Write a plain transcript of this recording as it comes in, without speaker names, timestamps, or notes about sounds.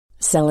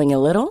Selling a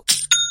little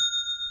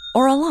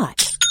or a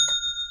lot?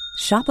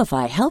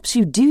 Shopify helps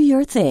you do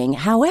your thing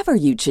however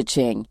you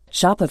cha-ching.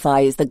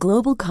 Shopify is the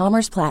global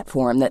commerce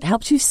platform that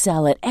helps you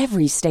sell at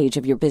every stage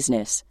of your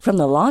business. From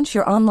the launch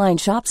your online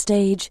shop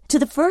stage to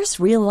the first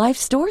real-life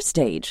store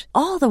stage,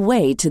 all the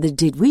way to the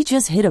did we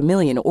just hit a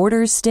million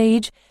orders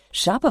stage.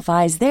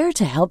 Shopify is there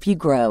to help you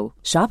grow.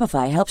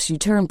 Shopify helps you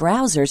turn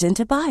browsers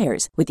into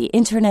buyers with the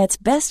internet's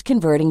best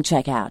converting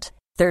checkout.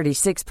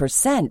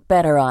 36%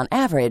 better on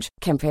average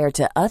compared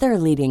to other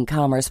leading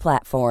commerce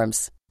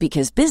platforms.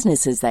 Because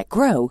businesses that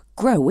grow,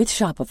 grow with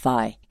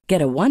Shopify.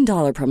 Get a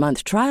 $1 per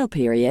month trial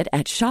period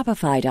at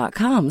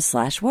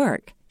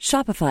shopify.com/work.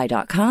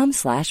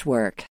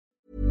 Shopify.com/work.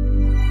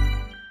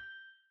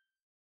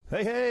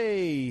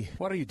 Hey!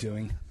 What are you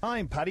doing?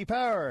 I'm Paddy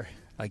Power.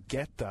 I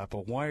get that,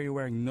 but why are you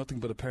wearing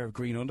nothing but a pair of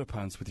green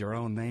underpants with your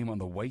own name on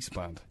the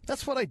waistband?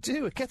 That's what I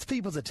do. It gets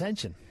people's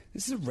attention.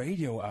 This is a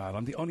radio ad.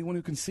 I'm the only one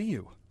who can see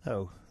you.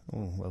 Oh,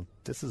 well,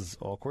 this is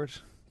awkward.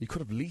 You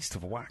could have least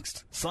have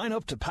waxed. Sign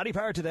up to Paddy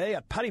Power today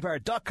at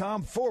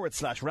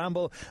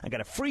paddypower.com/ramble and get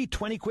a free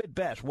 20 quid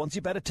bet once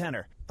you bet a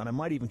tenner. And I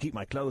might even keep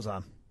my clothes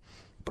on.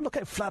 But look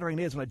how flattering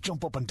it is when I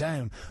jump up and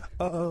down.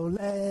 Ole,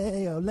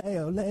 ole,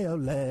 ole,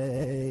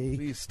 ole.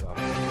 Please stop.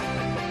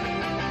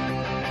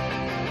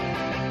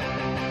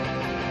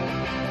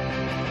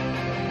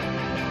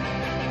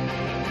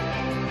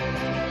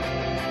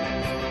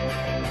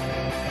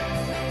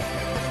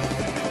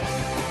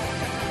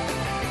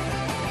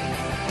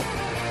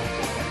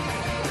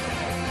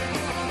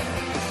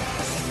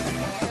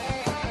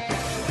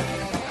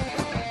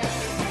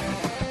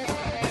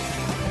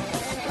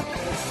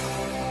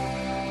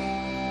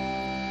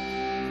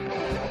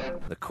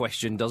 The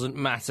question doesn't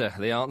matter.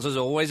 The answer's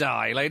always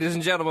aye. Ladies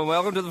and gentlemen,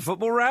 welcome to the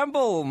Football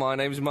Ramble. My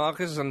name's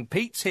Marcus and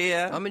Pete's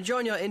here. I'm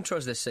enjoying your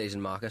intros this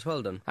season, Marcus.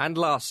 Well done. And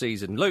last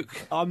season,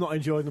 Luke. I'm not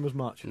enjoying them as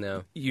much.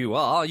 No. You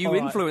are. You All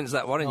right. influenced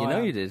that one and you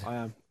know you did.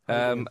 I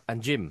am.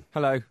 And Jim.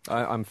 Hello,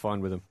 I'm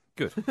fine with them.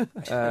 Good.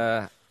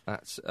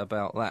 That's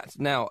about that.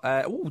 Now,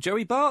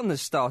 Joey Barton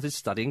has started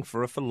studying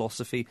for a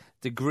philosophy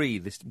degree.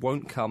 This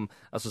won't come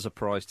as a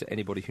surprise to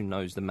anybody who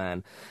knows the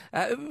man.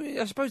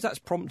 I suppose that's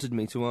prompted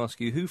me to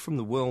ask you, who from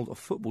the world of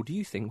football do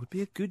you think would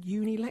be a good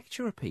uni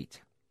lecturer,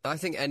 Pete? I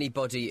think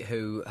anybody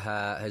who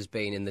has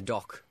been in the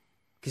dock,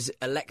 because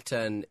a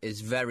lectern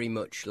is very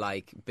much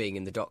like being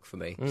in the dock for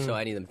me. So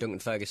any of them, Duncan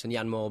Ferguson,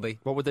 Jan Morby.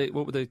 What would they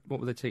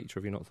teach,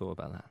 or have you not thought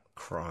about that?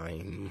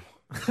 Crime.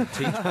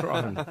 Teach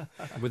crime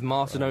with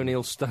Martin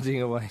O'Neill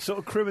studying away. Sort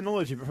of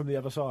criminology, but from the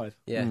other side.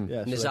 Yeah.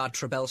 Yeah, Nizar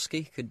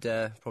Trabelski could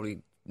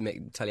probably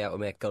tell you how to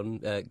make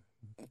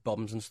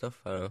bombs and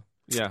stuff. I don't know.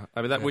 Yeah,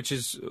 I mean which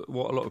is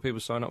what a lot of people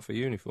sign up for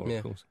uni for,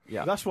 of course.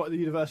 Yeah, That's what the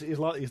university is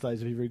like these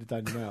days if you read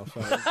the Daily Mail, so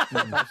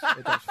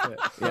it does fit.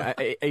 yeah.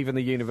 Even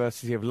the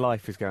University of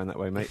Life is going that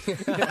way, mate.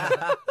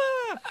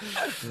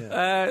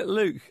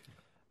 Luke.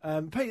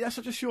 Pete, that's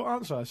such a short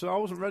answer, so I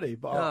wasn't ready,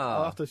 but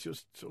I'll have to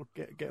sort of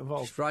get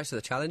involved. Just rise to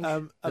the challenge.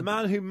 A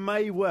man who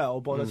may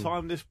well, by the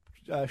time this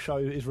show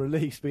is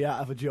released, be out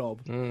of a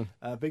job.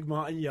 Big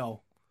Martin Yole.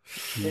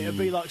 It'd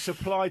be like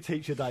supply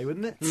teacher day,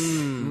 wouldn't it?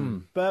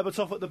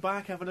 Berbatov at the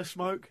back having a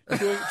smoke,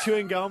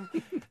 chewing gum,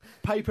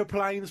 paper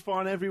planes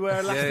flying everywhere,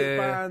 elastic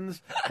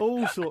bands,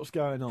 all sorts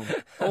going on.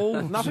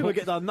 Nothing would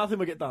get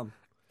done.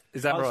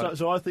 Is that right?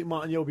 So I think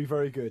Martin Yole will be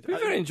very good. It'd be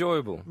very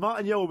enjoyable.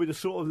 Martin Yole will be the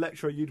sort of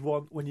lecturer you'd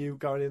want when you're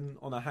going in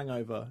on a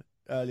hangover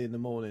early in the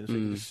morning, so you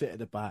can just sit at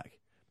the back.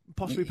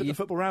 Possibly put the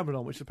Football Ramble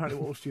on, which is apparently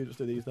what all students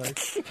do these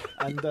days,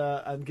 and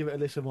give it a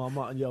listen while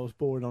Martin Yole's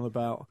boring on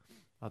about,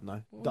 I don't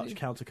know, Dutch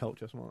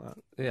counterculture, something like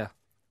that. Yeah.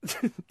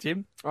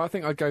 Jim? I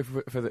think I'd go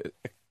for the.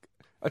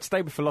 I'd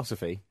stay with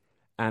philosophy,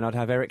 and I'd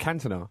have Eric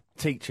Cantona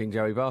teaching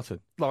Joey Barton.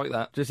 Like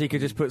that. He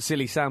could just put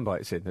silly sound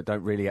bites in that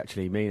don't really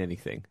actually mean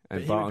anything,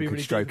 and Barton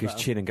could stroke his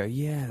chin and go,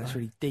 "Yeah, that's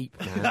really deep,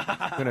 man."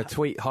 I'm going to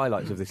tweet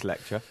highlights of this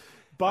lecture.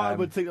 Barton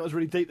would think that was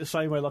really deep, the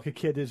same way like a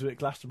kid is at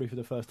Glastonbury for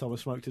the first time and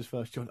smoked his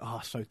first joint.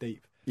 So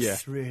deep. Yeah.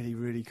 It's really,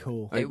 really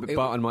cool.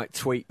 Barton might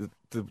tweet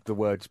the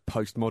words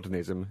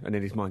postmodernism, and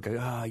in his mind go,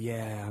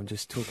 yeah, I'm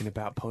just talking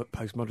about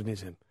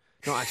postmodernism.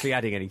 Not actually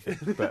adding anything.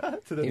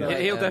 But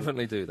he'll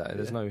definitely do that.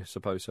 There's no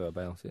suppose so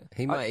about it.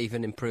 He might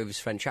even improve his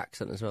French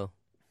accent as well.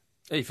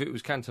 If it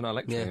was Cantona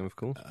lecturing him, of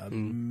course.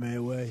 My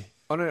way.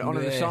 On an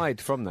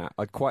aside from that,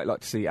 I'd quite like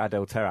to see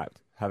Adel Terabt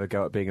have a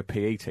go at being a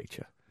PE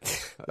teacher.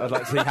 I'd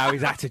like to see how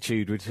his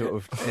attitude would sort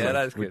of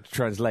that's would good.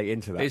 translate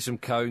into that. Here's some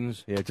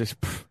cones. Yeah, just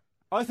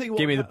I think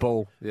give me the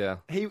ball. Yeah.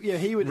 He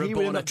would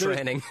end up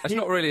training. That's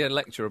not really a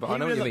lecturer, but I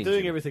know what you mean. He would end up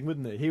doing everything,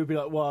 wouldn't he? He would be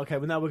like, well, okay,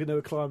 well now we're going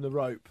to climb the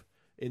rope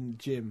in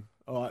gym.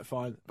 All right,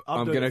 fine.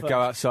 I'm going to go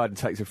outside and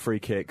take some free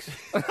kicks.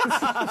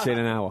 See in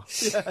an hour.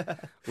 Yeah.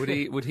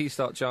 Would he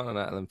start chanting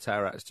at them,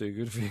 Tarat's too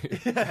good for you?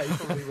 Yeah, he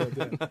probably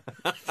would,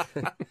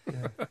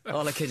 yeah.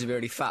 All the kids would be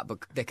really fat, but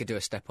they could do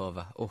a step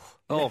over.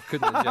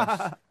 Couldn't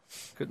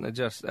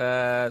adjust.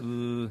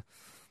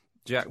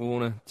 Jack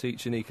Warner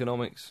teaching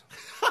economics.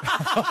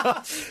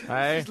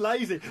 Hey? It's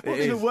lazy. What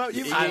doesn't work?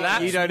 And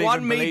that's you don't won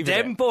even me believe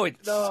them it.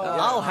 points. No.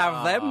 I'll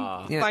have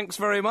them. Yeah. Thanks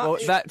very much. Well,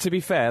 that, to be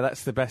fair,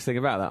 that's the best thing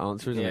about that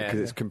answer, isn't it? Yeah.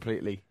 Because it's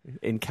completely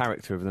in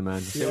character of the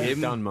man. See what Jim.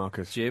 you've done,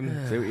 Marcus.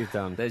 Jim. See what you've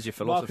done. There's your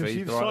philosophy. Marcus,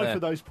 you've right there.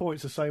 siphoned those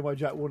points the same way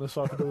Jack Warner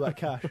siphoned all that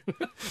cash.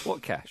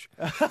 What cash?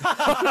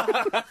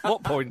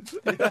 What point?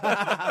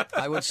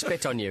 I would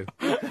spit on you.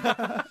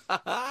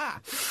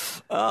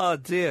 Oh,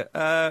 dear.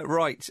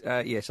 Right.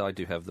 Yes, I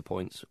do have the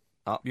points.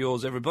 Up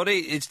yours, everybody.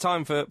 It's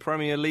time for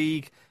Premier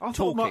League I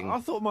thought talking.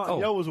 Martin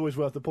Yole was always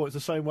worth the points the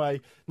same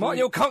way.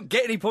 Martin Yole can't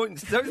get any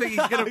points. Don't think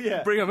he's going to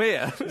Yeah. bring them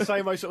here. The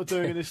same way sort of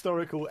doing an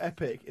historical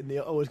epic in the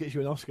always gets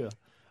you an Oscar.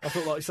 I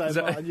felt like saying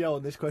Martin Yole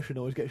in this question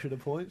always gets you the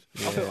points.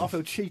 I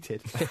feel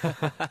cheated.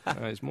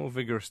 It's more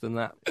vigorous than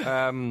that.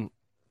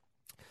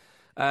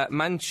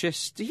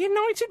 Manchester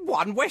United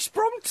 1, West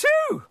Brom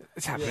 2.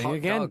 It's happening Hot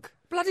again. dog.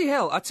 Bloody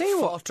hell! I tell you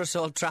what. Fortress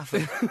Old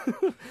Trafford.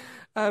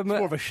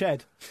 More of a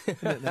shed,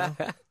 isn't it now?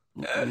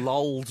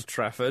 Lold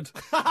Trafford.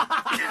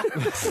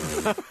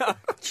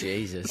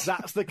 Jesus.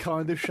 That's the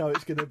kind of show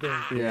it's going to be.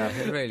 Yeah,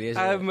 it really is.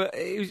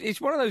 It's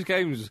one of those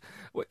games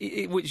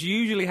which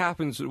usually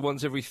happens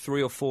once every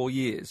 3 or 4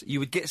 years. You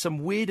would get some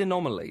weird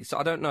anomaly. So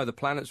I don't know, the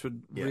planets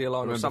would realign I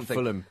or remember something.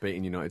 Fulham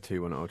beating United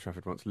 2-1 at Old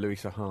Trafford once. Louis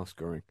Saha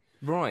scoring.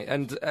 Right,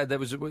 and there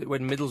was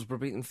when Middlesbrough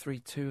beaten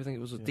 3-2. I think it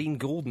was Dean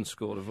Gordon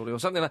scored a volley or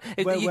something like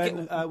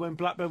that. When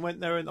Blackburn went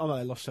there, no,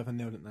 they lost 7-0,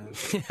 didn't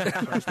they?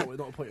 That's not a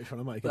point you're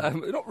trying to make. Is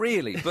it? Not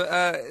really,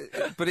 but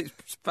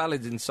it's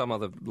valid in some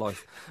other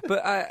life.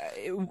 But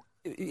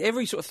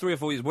every sort of 3 or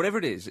 4 years, whatever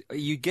it is,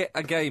 you get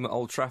a game at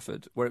Old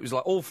Trafford where it was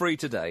like all free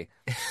today,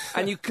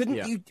 and you couldn't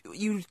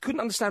you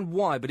couldn't understand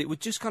why, but it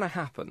would just kind of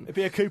happen. It'd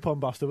be a coupon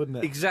buster, wouldn't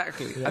it?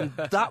 Exactly, and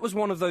that was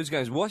one of those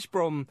games. West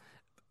Brom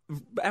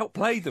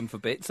outplayed them for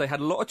bits. They had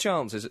a lot of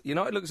chances.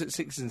 United looks at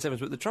 6s and 7s,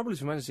 but the trouble is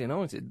for Manchester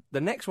United,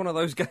 the next one of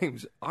those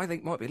games, I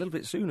think, might be a little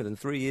bit sooner than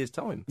 3 years'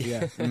 time.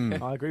 Yeah,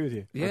 I agree with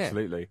you. Yeah.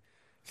 Absolutely.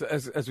 So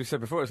as we said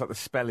before, it's like the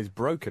spell is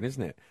broken,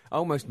 isn't it? I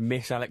almost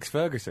miss Alex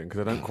Ferguson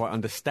because I don't quite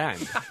understand.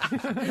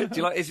 Do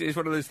you like? It's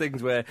one of those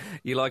things where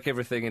you like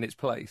everything in its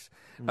place.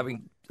 I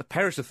mean,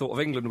 perish the thought of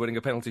England winning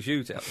a penalty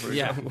shootout, for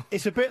example.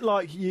 It's a bit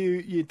like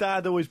your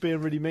dad always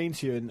being really mean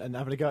to you and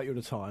having a go at you all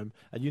the time,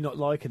 and you not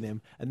liking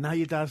him, and now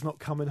your dad's not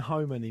coming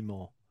home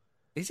anymore.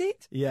 Is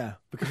it? Yeah,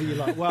 because you're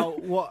like, well,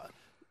 what?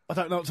 I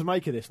don't know what to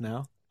make of this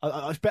now.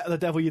 It's better the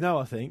devil you know,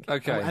 I think.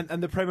 Okay.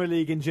 And the Premier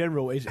League in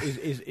general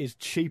is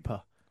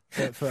cheaper.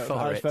 For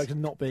Alex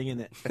Ferguson not being in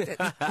it. They're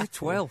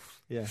 12th.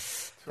 Yeah.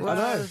 I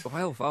know.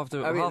 12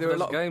 after I mean, half there a are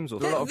dozen games or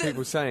there are a lot of something.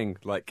 people saying,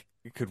 like,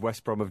 could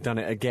West Brom have done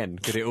it again?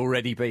 Could it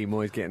already be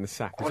Moyes getting the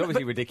sack? It's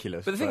obviously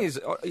ridiculous. But the thing is,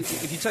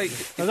 if you take...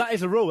 No, that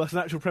is a rule. That's an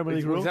actual Premier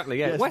League rule.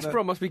 Exactly, yeah. Yes, West no.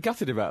 Brom must be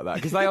gutted about that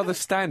because they are the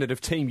standard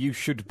of team you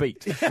should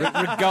beat,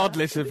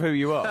 regardless of who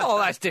you are. Oh,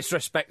 that's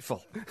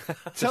disrespectful.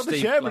 Tell the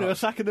Steve chairman who Clarke. are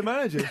sacking the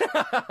manager.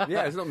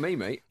 Yeah, it's not me,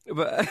 mate.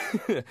 But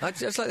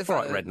It's like the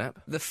Right, fact that Redknapp.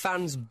 the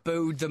fans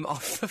booed them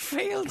off the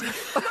field.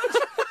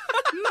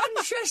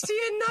 Manchester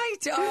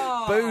United.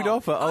 Oh, Booed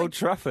off at Old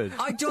Trafford.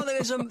 I don't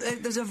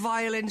think there's a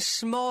violin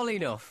small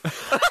enough.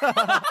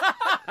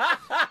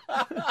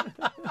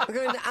 We're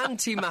going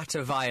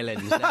antimatter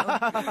violins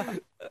now.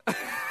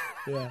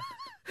 Yeah.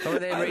 Or are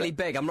they really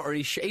big? I'm not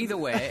really sure. Either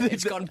way,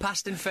 it's gone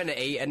past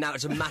infinity, and now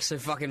it's a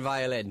massitive fucking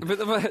violin. but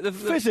the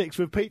Physics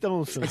with Pete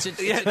Donaldson.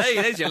 yeah,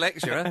 there's your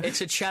lecturer.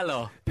 It's a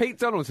cello. Pete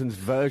Donaldson's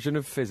version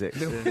of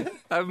physics.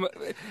 I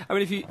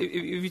mean, if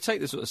you take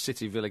the sort of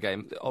City Villa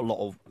game, a lot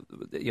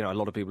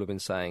of people have been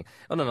saying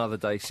on another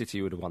day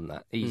City would have won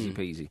that easy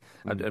peasy,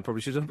 and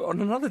probably should have. But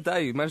on another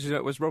day, Manchester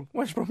United West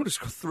Brom would have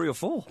scored 3 or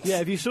 4. Yeah,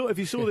 if you saw the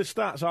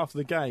stats after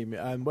the game,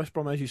 West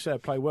Brom, as you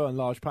said, played well in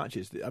large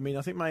patches. I mean,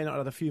 I think Man United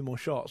had a few more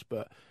shots,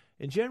 but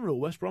in general,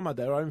 West Brom had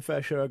their own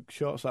fair share of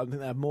shots. I think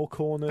they had more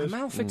corners.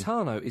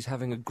 Amalfitano is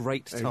having a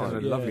great He's having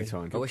time. a lovely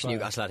time. I wish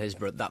Newcastle had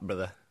that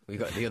brother. We've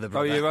got the other Oh,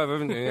 brother. you have,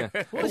 haven't you?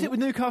 Yeah. What is it with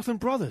Newcastle and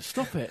Brothers?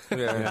 Stop it.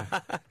 Yeah.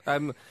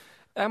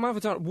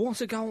 Amalfitano, what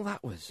a goal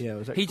that was! Yeah, it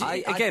was He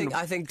excellent.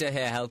 I think De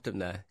Gea helped him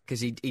there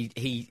because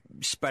he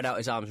spread out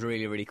his arms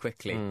really, really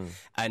quickly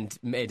and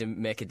made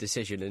him make a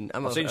decision. And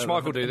I've seen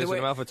Schmeichel do this, and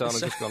Amalfitano's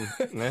just gone.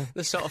 Yeah.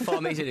 The sort of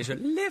form he did is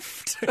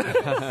lift.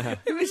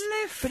 It was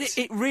lift. But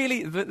it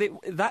really,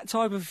 that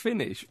type of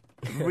finish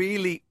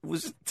really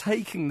was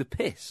taking the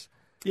piss.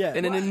 Yeah.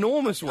 In an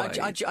enormous way.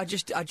 I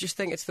just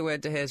think it's the way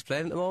De Gea's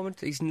playing at the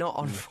moment. He's not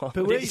on form.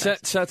 But we-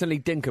 It's certainly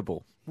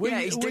dinkable.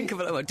 He's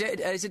dinkable at the moment.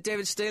 Is it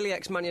David Steele,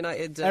 ex-Man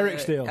United? Eric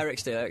Steele. Eric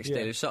Steele.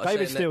 Yeah. who's sort of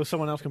David saying Steele,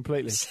 someone else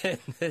completely.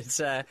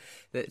 that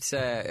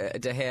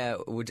De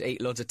Gea would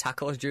eat loads of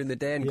tackles during the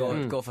day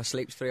and go for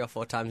sleeps 3 or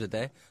 4 times a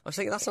day. I was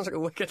thinking that sounds like a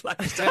wicked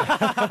lifestyle.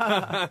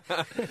 I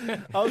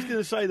was going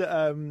to say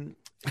that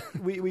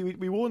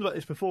we warned about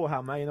this before,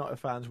 how Man United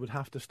fans would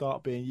have to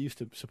start being used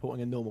to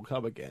supporting a normal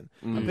club again.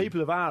 And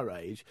people of our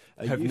age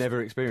Have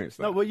never experienced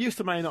that. No, we're used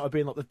to Man United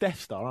being like the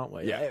Death Star, aren't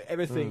we? Yeah.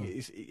 Everything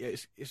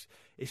is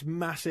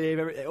massive.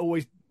 It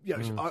always,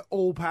 it's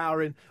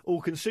all-powering,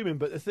 all-consuming.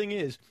 But the thing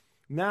is,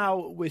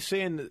 now we're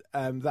seeing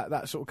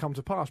that sort of come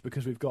to pass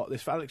because we've got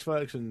this Alex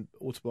Ferguson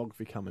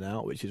autobiography coming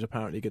out, which is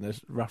apparently going to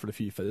ruffle a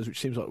few feathers, which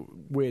seems like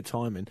weird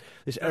timing.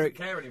 This Doesn't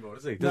care anymore,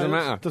 does he? No, Doesn't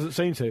matter. Doesn't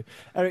seem to.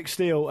 Eric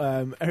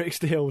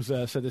Steele's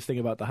said this thing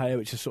about De Gea,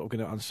 which is sort of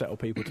going to unsettle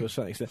people to a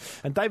certain extent.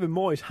 And David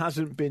Moyes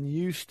hasn't been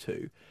used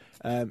to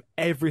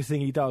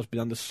everything he does been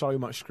under so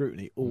much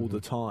scrutiny all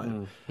the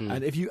time.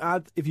 And if you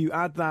add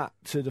that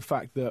to the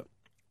fact that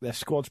their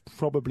squad's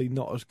probably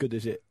not as good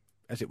as it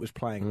was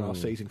playing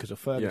last season because of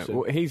Ferguson.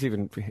 Yeah, well, he's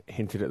even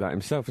hinted at that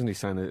himself, isn't he?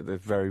 Saying that they're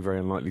very, very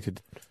unlikely to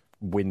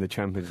win the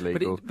Champions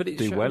League or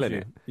do well in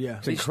it. Yeah,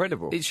 it's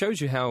incredible. It shows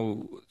you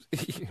how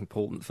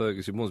important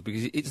Ferguson was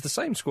because it's the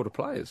same squad of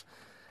players.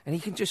 And he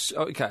can just,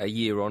 a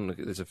year on,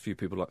 there's a few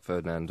people like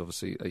Ferdinand,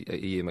 obviously, a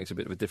year makes a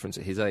bit of a difference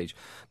at his age.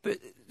 But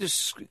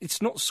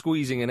it's not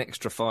squeezing an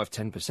extra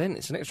 5-10%,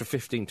 it's an extra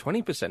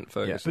 15-20%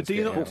 Ferguson. Yeah, but do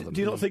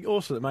you not think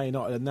also that Man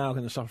United are now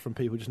going to suffer from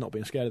people just not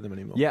being scared of them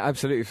anymore? Yeah,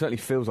 absolutely. It certainly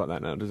feels like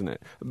that now, doesn't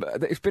it?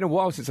 But it's been a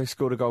while since they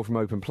scored a goal from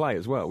open play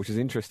as well, which is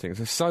interesting.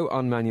 They're so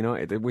un-Man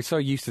United. We're so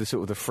used to the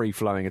sort of the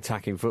free-flowing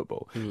attacking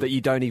football that you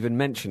don't even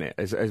mention it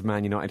as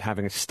Man United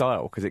having a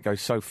style because it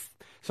goes so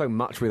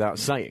much without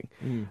saying,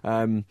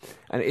 and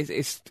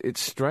it's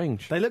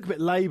strange. They look a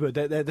bit laboured.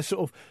 They're the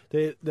sort of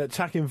the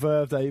attacking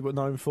verve they were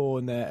known for,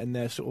 and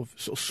their sort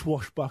of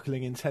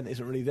swashbuckling intent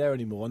isn't really there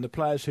anymore. And the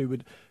players who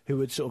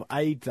would sort of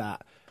aid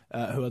that,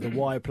 who are the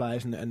wide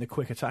players and the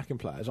quick attacking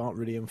players, aren't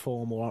really in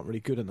form or aren't really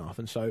good enough,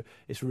 and so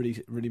it's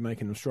really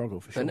making them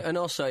struggle for sure. And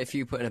also, if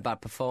you put in a bad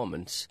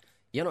performance,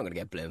 you're not going to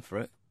get blamed for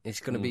it. It's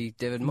going to be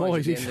David Moyes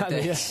at the end of the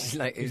day. Yeah.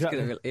 It's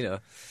going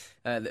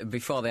to,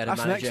 before they had a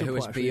manager who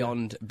was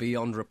beyond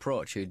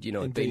reproach, who'd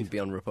been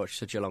beyond reproach for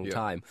such a long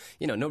time.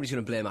 Nobody's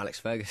going to blame Alex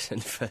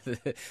Ferguson for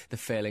the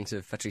failings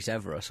of Patrice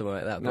Evra or something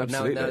like that. But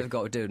now they've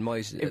got David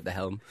Moyes at the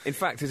helm. In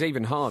fact, it's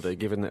even harder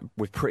given that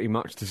with pretty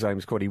much the same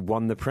squad, he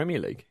won the Premier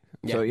League.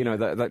 Yeah. So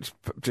that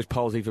just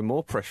piles even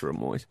more pressure on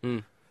Moyes.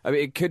 I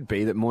mean, it could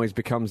be that Moyes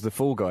becomes the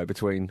fall guy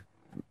between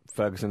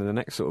Ferguson and the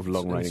next sort of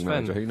long-reigning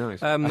manager. Who knows?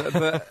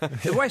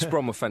 But West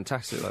Brom were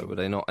fantastic, though, were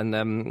they not? And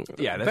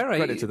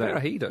credit to them.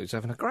 Berahino's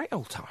having a great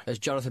old time. As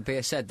Jonathan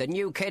Pearce said, the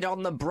new kid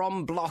on the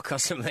Brom block or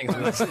something.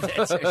 It's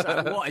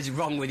like, what is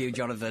wrong with you,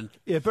 Jonathan?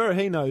 Yeah,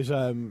 Berahino's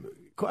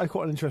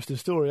quite an interesting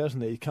story,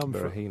 hasn't he? Come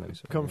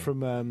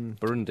from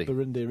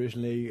Burundi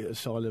originally,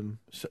 asylum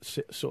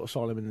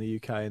in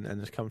the UK, and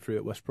has come through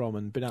at West Brom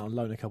and been out on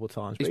loan a couple of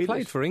times. He's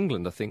played for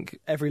England, I think.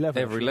 Every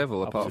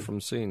level apart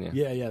from senior.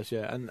 Yeah, he has,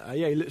 yeah. And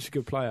he looks a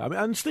good player. I mean,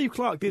 and Steve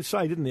Clarke did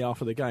say, didn't he,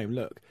 after the game,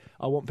 look,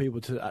 I want people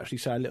to actually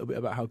say a little bit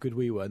about how good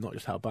we were, not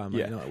just how bad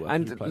Man United were.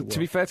 And to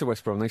be fair to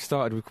West Brom, they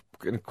started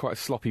in quite a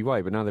sloppy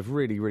way, but now they've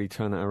really, really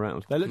turned that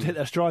around. They look to hit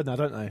their stride now,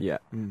 don't they? Yeah.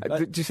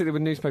 Do you see there were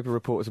newspaper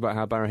reports about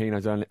how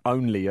Berahino's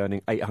only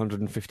earning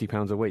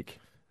 £850 a week?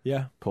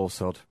 Yeah. Poor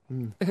sod.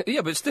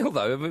 Yeah, but still,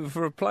 though, I mean,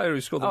 for a player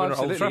who scored the winner at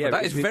Old Trafford,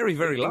 that is very,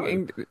 very low.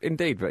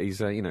 Indeed, but he's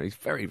he's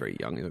very, very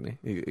young, isn't he?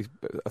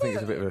 I think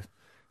it's a bit of a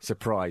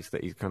surprise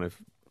that he's kind of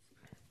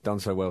done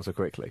so well so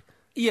quickly.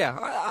 Yeah,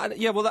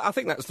 well, I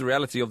think that's the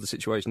reality of the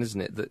situation, isn't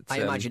it? That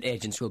I imagine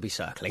agents will be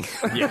circling.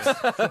 Yes.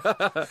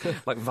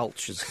 Like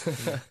vultures.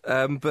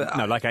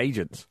 No, like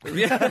agents.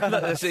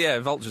 Yeah,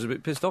 vultures are a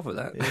bit pissed off at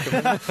that.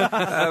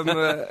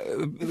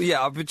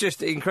 But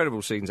just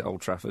incredible scenes at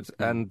Old Trafford.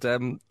 And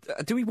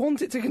do we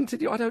want it to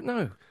continue? I don't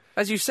know.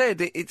 As you said,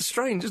 it's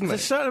strange, isn't it?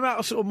 There's a certain amount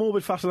of sort of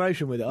morbid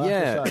fascination with it, I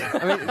have to say.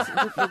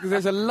 I mean,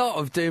 there's a lot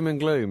of doom and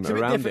gloom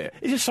around it.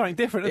 It's just something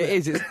different,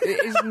 isn't it?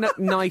 It is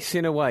nice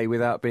in a way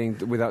without too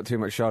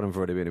much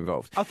Schadenfreude being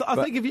involved. I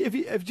think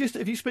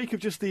if you speak of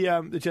just the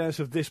genesis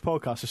of this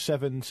podcast, the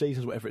 7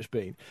 seasons, whatever it's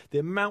been, the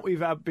amount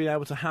we've been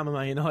able to hammer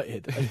Man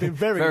United has been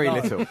very low.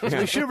 Little. So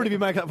we should really be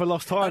making up for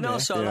lost time. And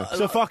also,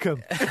 so fuck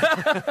them.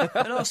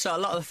 And also, a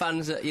lot of the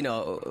fans that,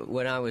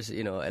 when I was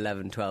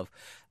 11, 12,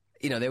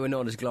 they were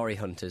known as glory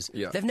hunters.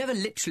 Yeah. They've never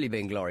literally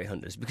been glory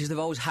hunters because they've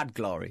always had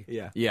glory.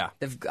 Yeah.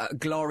 They've got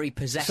glory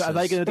possessors. So are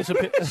they going to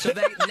disappear? So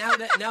now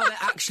they're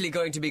actually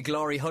going to be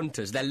glory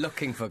hunters. They're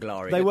looking for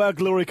glory. They were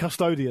glory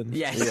custodians.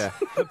 Yes. Yeah.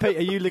 But Pete,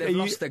 they've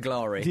lost their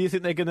glory. Do you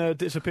think they're going to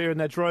disappear in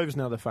their droves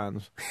now, the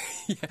fans?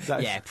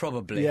 Yeah,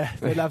 probably. Yeah,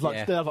 they'll have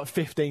like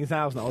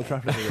 15,000 at Old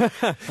Trafford.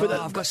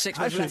 I've got 6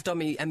 months left on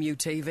my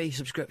MUTV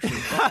subscription.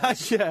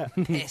 Yeah.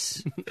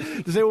 Piss.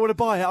 Does anyone want to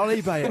buy it? I'll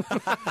eBay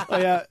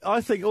it.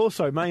 I think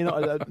also Man United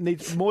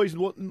needs Moyes.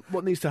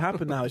 What needs to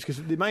happen now is because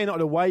the Man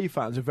United away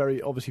fans are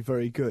obviously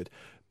very good,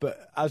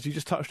 but as you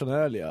just touched on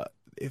earlier,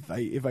 if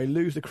they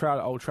lose the crowd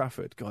at Old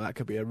Trafford, God, that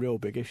could be a real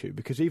big issue.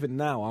 Because even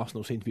now,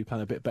 Arsenal seem to be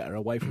playing a bit better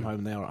away from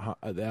home than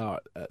they are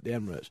at the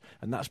Emirates,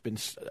 and that's been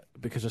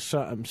because a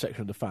certain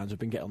section of the fans have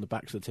been getting on the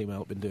backs of the team and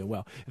not been doing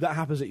well. If that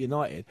happens at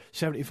United,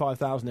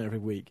 75,000 every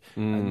week,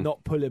 and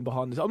not pulling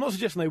behind this, I'm not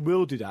suggesting they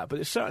will do that, but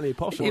it's certainly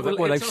possible. Yeah,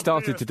 well, they've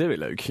started to do it,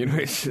 Luke.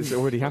 It's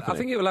already happening. I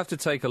think it will have to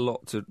take a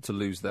lot to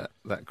lose that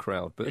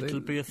crowd. But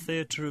it'll be a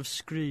theatre of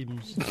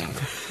screams.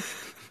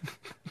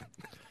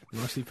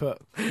 Nicely put.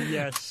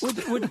 Yes.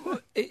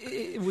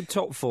 Would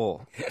top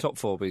four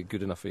be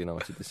good enough for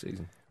United this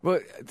season? Well,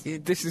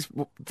 this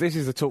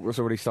is the talk that's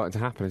already starting to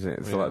happen, isn't it?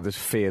 It's like there's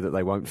fear that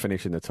they won't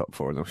finish in the top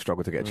four and they'll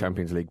struggle to get a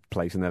Champions League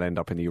place and they'll end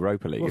up in the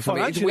Europa League. Well,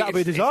 financially, that'll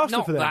be a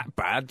disaster for them. It's not that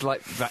bad,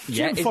 like that.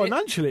 Yeah,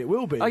 financially, it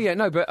will be. Oh yeah,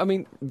 no, but I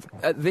mean,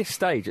 at this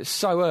stage, it's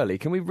so early.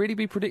 Can we really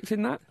be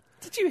predicting that?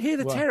 Did you hear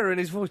the terror in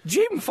his voice?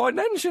 Jim,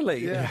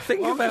 financially. Yeah.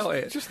 Think about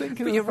it. Just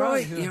thinking. But you're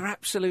right. Yeah. You're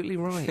absolutely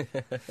right.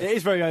 It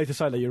is very early to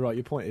say that you're right.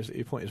 Your point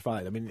is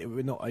valid. I mean,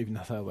 we're not even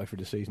a third way through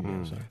the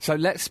season yet. So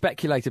let's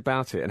speculate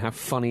about it and how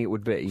funny it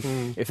would be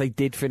if they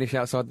did finish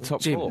outside the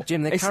top four.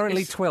 Jim, they're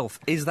currently 12th.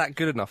 Is that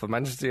good enough for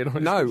Manchester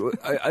United? No,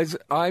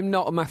 I'm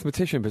not a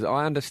mathematician, but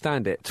I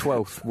understand it.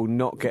 12th will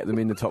not get them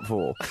in the top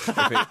four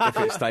if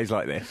it stays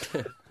like this.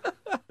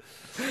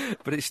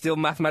 But it's still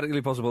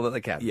mathematically possible that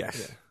they can.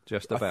 Yes. Yeah.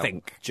 Just about. I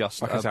think.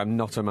 Just like I say, I'm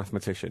not a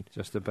mathematician.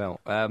 Just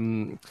about.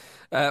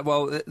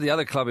 Well, the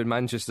other club in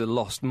Manchester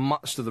lost,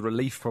 much to the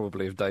relief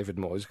probably of David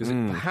Moyes, because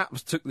it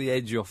perhaps took the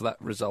edge off that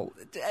result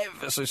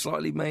ever so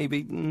slightly,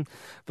 maybe.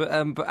 But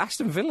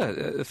Aston Villa,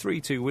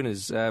 3-2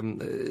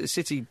 winners.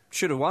 City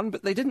should have won,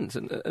 but they didn't.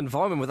 And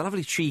Weimann with a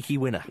lovely cheeky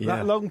winner. Yeah.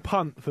 That long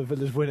punt for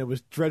Villa's winner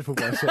was dreadful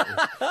by City.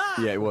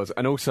 Yeah, it was.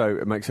 And also,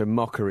 it makes a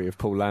mockery of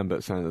Paul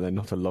Lambert saying that they're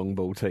not a long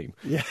ball team.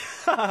 Yeah.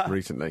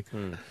 Recently.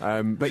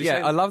 But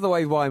yeah, I love the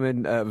way Weimann,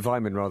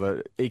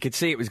 he could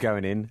see it was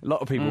going in. A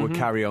lot of people would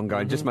carry on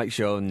going, just make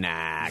sure, going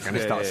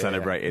to start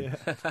celebrating.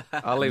 Yeah.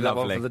 I'll leave that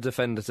one for the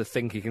defender to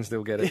think he can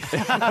still get it.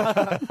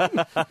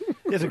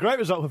 It's a great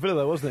result for Villa,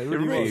 though, wasn't it? It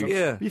really was.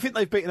 Yeah. You think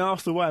they've beaten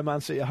Arsenal away and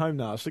Man City at home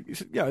now? So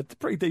it's a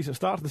pretty decent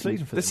start to the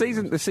season for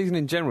them. The season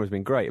in general has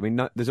been great. I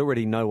mean, there's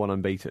already no one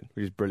unbeaten,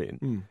 which is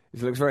brilliant.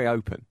 It looks very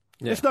open.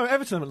 Yeah. It's no,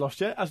 Everton haven't lost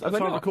yet, as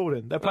time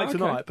recording. They're playing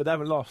tonight, but they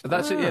haven't lost.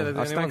 That's it, yeah.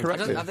 I stand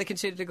corrected. Have they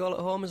conceded a goal at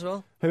home as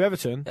well? Who,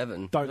 Everton?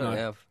 Everton. Don't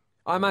know.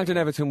 I imagine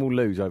Everton will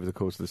lose over the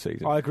course of the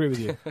season. I agree with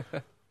you.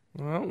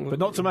 But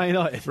not to Man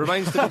United.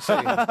 Remains to be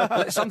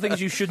seen. Some things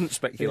you shouldn't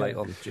speculate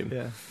on, Jim.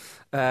 Yeah.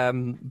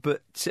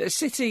 But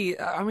City,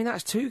 I mean,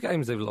 that's 2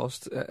 games they've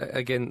lost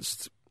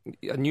against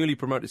a newly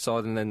promoted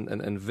side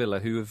and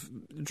Villa, who have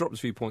dropped a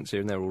few points here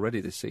and there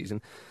already this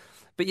season.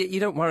 But yet you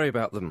don't worry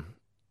about them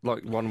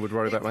like one would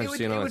worry about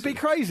Manchester United. It would be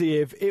crazy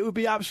it would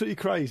be absolutely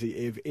crazy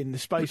if in the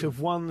space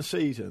of one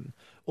season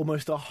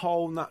almost a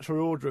whole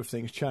natural order of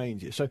things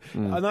changes. So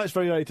I know it's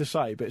very early to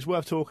say, but it's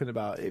worth talking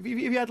about. If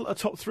you had a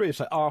top 3 of,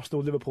 say,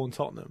 Arsenal, Liverpool and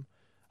Tottenham...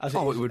 it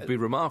would be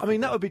remarkable. I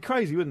mean, that would be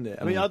crazy, wouldn't it?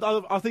 I mean,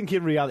 I think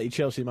in reality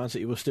Chelsea and Man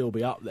City will still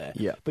be up there.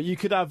 Yeah. But you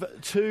could have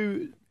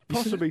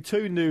possibly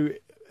two new...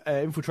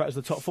 infiltrators of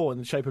the top 4 in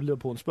the shape of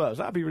Liverpool and Spurs.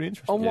 That'd be really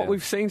interesting. On what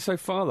we've seen so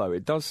far, though,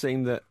 it does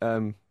seem that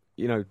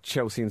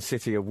Chelsea and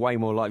City are way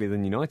more likely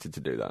than United to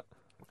do that.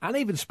 And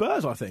even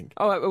Spurs, I think.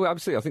 Oh, well,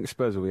 absolutely. I think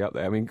Spurs will be up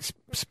there. I mean,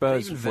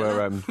 Spurs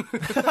were...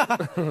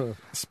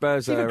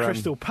 Spurs even are...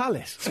 Crystal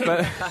Palace.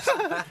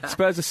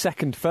 Spurs are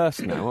second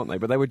first now, aren't they?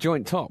 But they were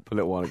joint top a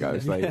little while ago,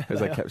 as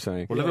they kept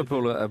saying. Well,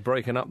 Liverpool are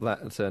breaking up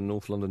that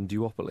North London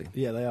duopoly.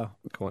 Yeah, they are.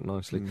 Quite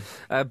nicely.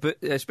 But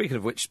speaking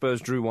of which,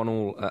 Spurs drew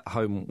 1-1 at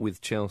home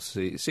with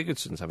Chelsea.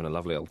 Sigurdsson's having a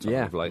lovely old time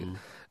of late.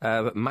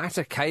 But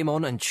Mata came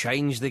on and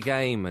changed the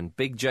game, and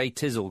Big J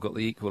Tizzle got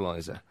the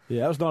equaliser.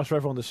 Yeah, that was nice for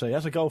everyone to see.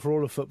 That's a goal for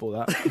all of football,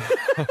 that.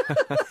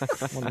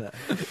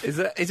 Is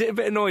it a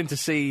bit annoying to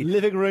see...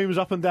 living rooms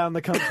up and down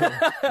the country.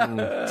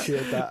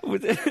 Cheered that.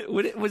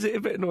 Was it a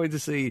bit annoying to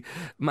see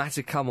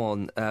Mata come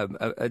on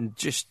and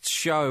just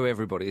show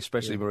everybody,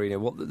 especially Mourinho,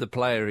 what the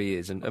player he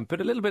is, and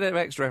put a little bit of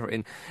extra effort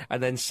in,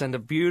 and then send a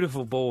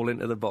beautiful ball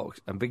into the box,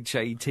 and Big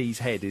JT's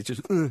head is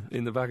just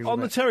in the back of the net. On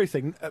the Terry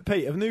thing,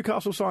 Pete, have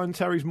Newcastle signed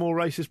Terry's more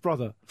racist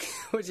brother?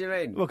 What do you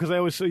mean? Well,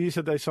 because you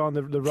said they signed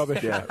the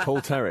rubbish. Yeah,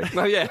 Paul Terry.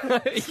 Oh, yeah.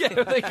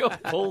 Yeah, they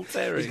got Paul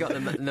Terry. He's got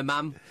the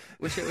mum.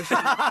 Which one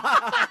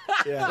I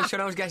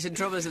was getting in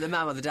trouble? Is it the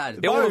mum or the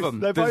dad? All of them.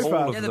 They're both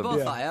yeah, they're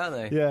both high,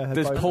 aren't they? Yeah.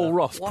 Does Paul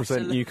Ross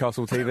present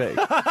Newcastle TV?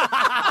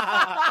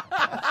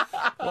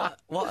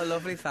 What a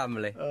lovely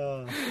family.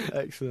 Oh,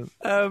 excellent.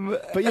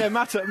 But yeah,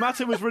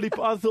 Mata was really...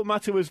 I thought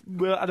Mata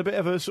had a bit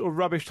of a sort of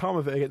rubbish time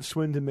of it against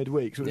Swindon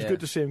midweek, so it was good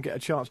to see him get a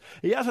chance.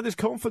 He has had his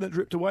confidence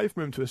ripped away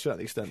from him to a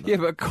certain extent, though. Yeah,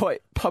 but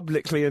quite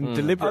publicly and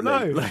deliberately.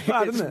 I know.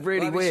 It's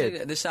really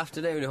weird. This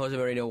afternoon, Jose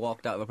Mourinho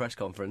walked out of a press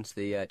conference,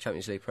 the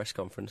Champions League press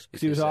conference.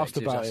 He was asked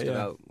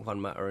about Juan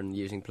Mata and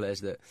using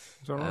players that...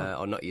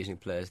 or not using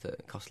players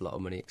that cost a lot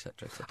of money,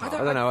 etc. I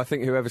don't know. I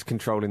think whoever's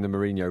controlling the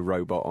Mourinho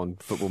robot on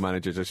Football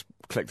Manager just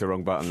clicked the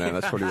wrong button there.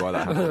 That's probably why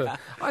that happened.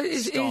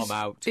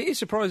 It is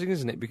surprising,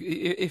 isn't it? Because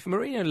if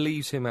Mourinho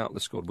leaves him out of the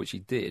squad, which he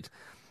did,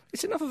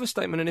 it's enough of a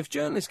statement. And if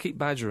journalists keep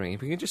badgering,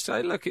 if you can just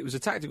say, look, it was a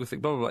tactical thing,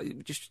 blah, blah, blah,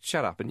 just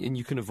shut up, and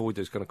you can avoid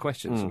those kind of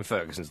questions. I mean,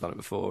 Ferguson's done it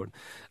before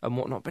and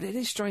whatnot. But it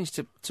is strange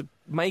to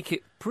make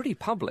it pretty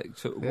public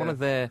to one of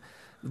their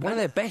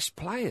best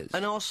players.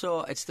 And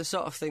also, it's the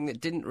sort of thing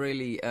that didn't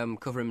really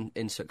cover him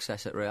in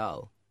success at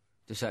Real.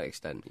 to a certain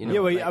extent. You know, yeah,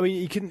 well, I mean,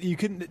 you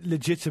couldn't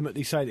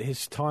legitimately say that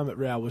his time at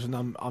Real was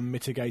an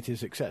unmitigated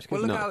success.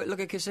 Well, look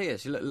at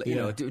Casillas. You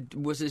know,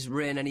 was his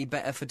reign any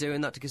better for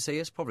doing that to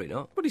Casillas? Probably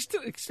not. But he's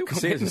still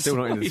Casillas is still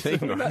not in the team.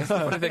 Right?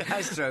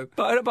 That's true.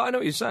 But I know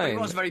what you're saying. But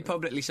he was very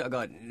publicly sort of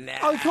going, nah.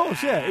 Oh, of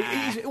course,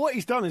 yeah. What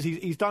he's done is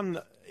he's done.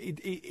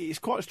 It's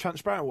quite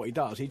transparent what he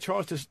does. He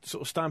tries to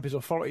sort of stamp his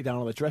authority down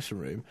on the dressing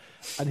room,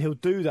 and he'll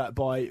do that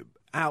by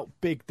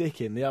big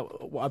dicking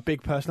a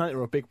big personality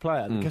or a big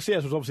player.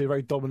 Casillas was obviously a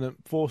very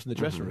dominant force in the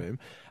dressing room,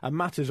 and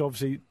Matters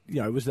obviously,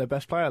 was their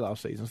best player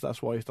last season, so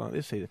that's why he's done it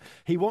this season.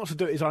 He wants to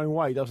do it his own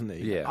way, doesn't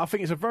he? Yeah. I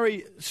think it's a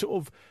very sort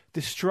of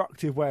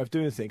destructive way of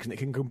doing things, and it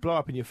can blow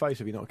up in your face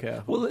if you're not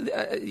careful.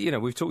 Well,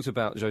 we've talked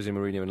about Jose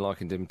Mourinho and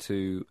likened him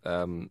to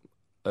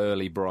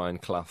early Brian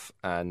Clough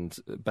and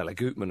Bela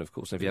Gutmann, of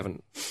course. And if you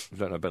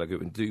don't know Bela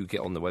Gutmann, do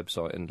get on the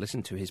website and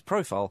listen to his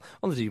profile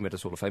on the TV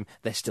Medals Hall of Fame.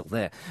 They're still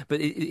there.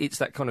 But it's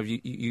that kind of,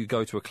 you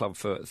go to a club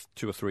for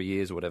 2 or 3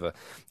 years or whatever,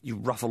 you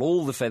ruffle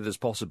all the feathers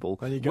possible,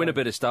 win a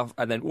bit of stuff,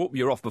 and then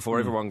you're off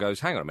before everyone goes,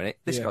 hang on a minute,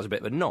 this guy's a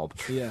bit of a knob.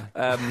 Yeah.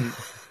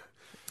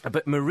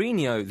 But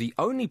Mourinho, the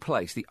only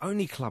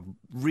club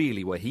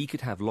really where he could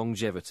have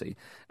longevity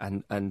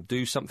and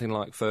do something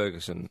like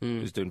Ferguson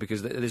was doing,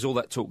 because there's all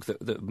that talk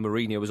that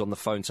Mourinho was on the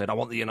phone saying, I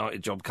want the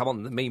United job, come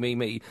on,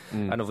 me.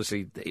 And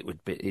obviously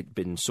it'd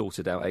been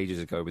sorted out ages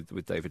ago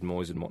with David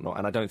Moyes and whatnot,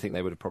 and I don't think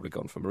they would have probably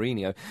gone for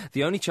Mourinho.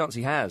 The only chance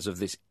he has of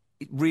this,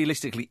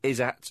 realistically,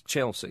 is at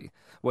Chelsea,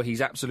 where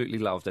he's absolutely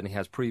loved and he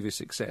has previous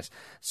success.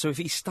 So if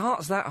he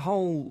starts that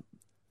whole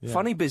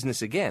funny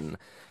business again,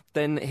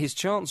 then his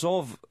chance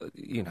of,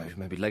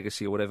 maybe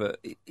legacy or whatever,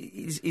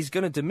 is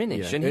going to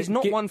diminish. Yeah. And he's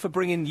not one for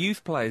bringing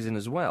youth players in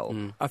as well.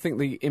 I think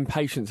the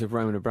impatience of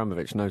Roman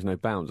Abramovich knows no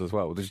bounds as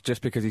well.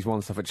 Just because he's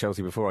won stuff at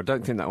Chelsea before, I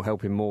don't think that will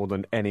help him more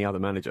than any other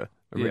manager.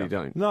 I really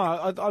don't.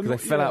 No, they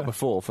fell out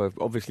before for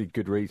obviously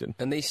good reason.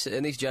 And these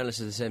journalists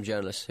are the same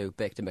journalists who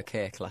baked him a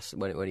cake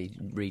when he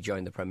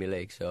rejoined the Premier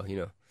League. So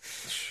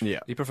yeah,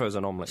 he prefers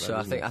an omelette. So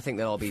I think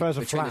they'll all be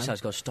between the sides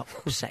going, stop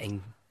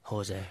upsetting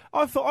Jose.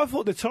 I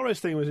thought the Torres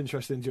thing was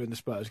interesting during the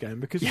Spurs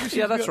game, because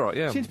that's right.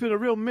 Yeah, seems to be on a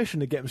real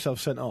mission to get himself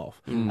sent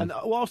off. And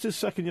whilst his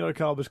second yellow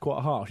card was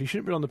quite harsh, he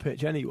shouldn't be on the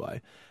pitch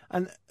anyway.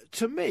 And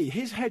to me,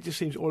 his head just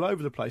seems all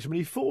over the place. I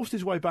mean, he forced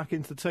his way back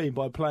into the team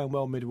by playing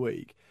well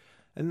midweek,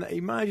 and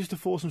he manages to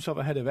force himself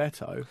ahead of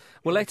Eto'o.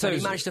 Well, he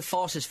managed to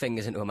force his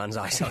fingers into a man's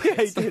eye socket.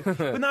 Yeah, he did.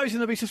 But now he's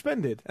going to be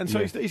suspended, and so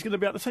he's going to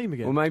be out of the team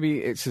again. Well, maybe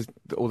it's just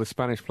all the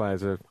Spanish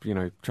players are,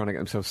 trying to get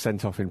themselves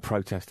sent off in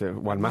protest at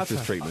Juan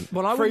Mata's treatment.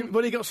 Well,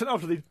 when he got sent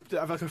off, did he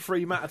have like a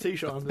free Mata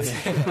t-shirt on?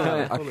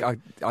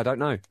 I don't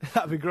know.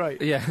 That'd be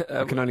great. Yeah,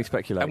 I can only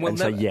speculate and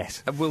say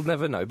yes. We'll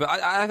never know. But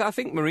I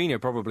think Mourinho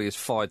probably has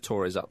fired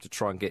Torres up to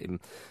try and get him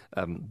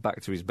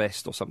back to his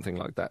best or something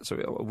like that. So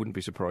I wouldn't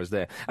be surprised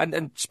there.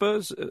 And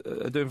Spurs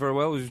are doing very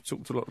well. We've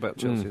talked a lot about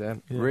Chelsea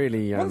there. Yeah.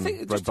 Really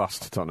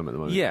robust Tottenham at the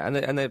moment. Yeah,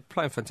 and they're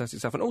playing fantastic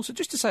stuff. And also,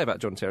 just to say about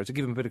John Terry, to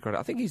give him a bit of credit,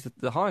 I think he's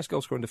the highest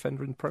goal-scoring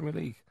defender in the Premier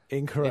League.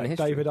 Incorrect.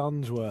 David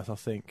Unsworth, I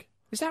think.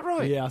 Is that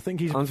right? Yeah, I think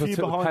he's a few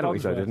behind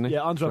penalties, though, didn't he?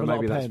 Yeah, Unsworth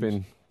maybe that's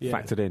been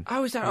factored in.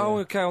 Oh, is that? Yeah. Oh,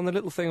 okay. On the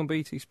little thing on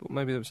BT Sport,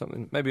 maybe there was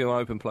something. Maybe an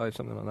open play,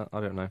 something like that. I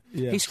don't know.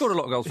 Yeah. He scored a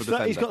lot of goals for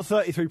defender. He's got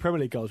 33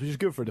 Premier League goals, which is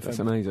good for a defender.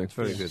 That's amazing. It's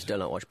very good. Still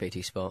not watch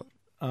BT Sport.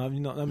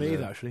 Not me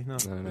either, actually. No.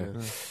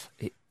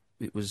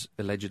 It was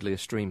allegedly a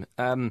stream.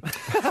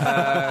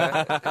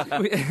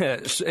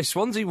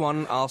 Swansea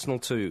 1, Arsenal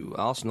 2.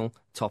 Arsenal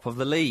top of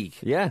the league.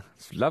 Yeah,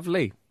 it's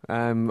lovely.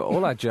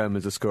 All our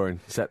Germans are scoring,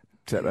 except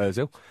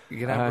Ozil.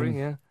 Gnabry,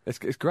 yeah. It's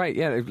great,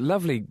 yeah,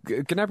 lovely.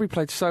 Gnabry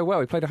played so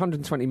well. He played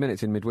 120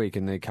 minutes in midweek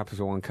in the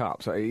Capital One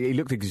Cup, so he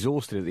looked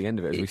exhausted at the end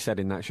of it, as we said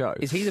in that show.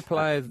 Is he the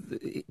player,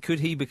 could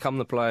he become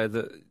the player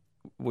that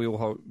we all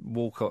hope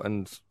Walcott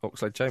and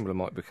Oxlade-Chamberlain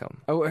might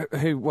become?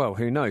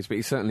 Who knows? But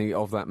he's certainly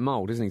of that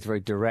mould, isn't he? He's very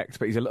direct,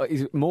 but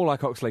he's more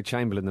like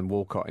Oxlade-Chamberlain than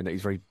Walcott in that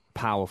he's very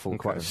powerful,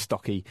 quite a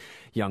stocky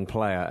young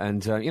player,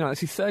 and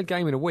it's his third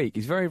game in a week.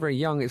 He's very, very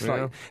young. It's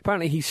like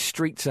apparently he's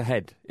streets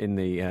ahead in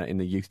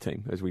the youth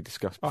team, as we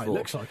discussed before. Oh, it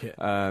looks like it.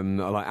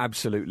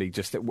 Absolutely,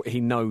 just that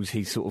he knows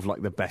he's sort of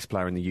like the best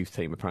player in the youth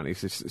team. Apparently, it's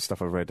this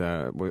stuff I've read.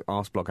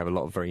 Arsblog have a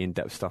lot of very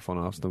in-depth stuff on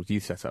Arsenal's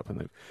youth setup, and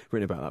they've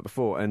written about that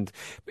before. And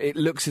it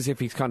looks as if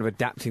he's kind of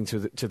adapting to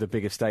the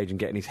bigger stage and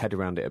getting his head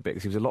around it a bit,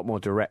 because he was a lot more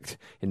direct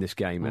in this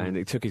game, and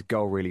he took his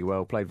goal really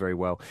well, played very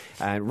well.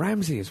 And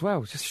Ramsey as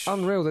well, just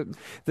unreal.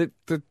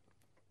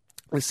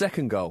 The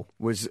second goal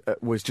was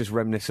just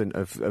reminiscent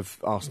of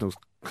Arsenal's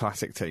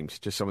classic teams,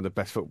 just some of the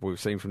best football we've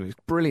seen from them. It's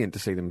brilliant to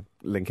see them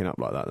linking up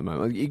like that at the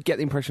moment. You get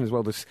the impression as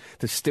well there's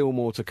still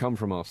more to come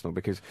from Arsenal,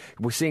 because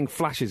we're seeing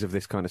flashes of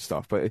this kind of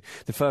stuff, but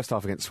the first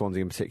half against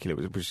Swansea in particular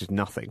was just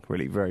nothing,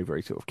 really. Very,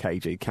 very sort of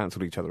cagey,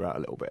 cancelled each other out a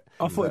little bit.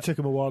 I thought it took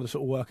them a while to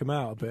sort of work them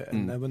out a bit,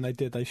 and when they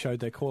did, they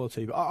showed their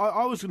quality. But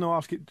I was going to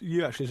ask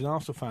you, actually, as an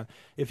Arsenal fan,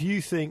 if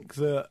you think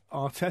that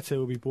Arteta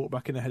will be brought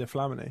back in ahead of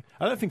Flamini.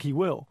 I don't think he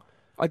will.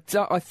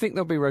 I think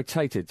they'll be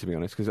rotated, to be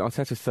honest, because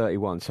Arteta's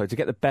 31, so to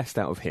get the best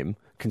out of him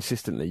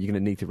consistently, you're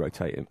going to need to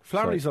rotate him.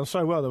 Flamini's done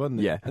so well, though, hasn't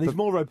he? Yeah. And he's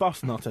more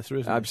robust than Arteta,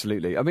 isn't he?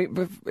 Absolutely. I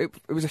mean, it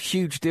was a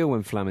huge deal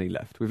when Flamini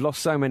left. We've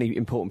lost so many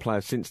important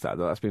players since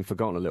that's been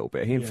forgotten a little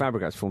bit. He and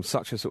Fabregas formed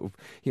such a sort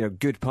of,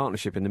 good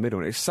partnership in the middle,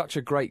 and it's such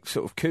a great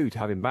sort of coup to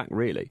have him back,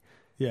 really.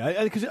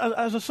 Yeah, because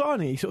as a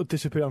signing, he sort of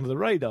disappeared under the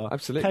radar.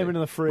 Absolutely. Came in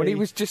on a free. Well,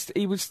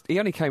 he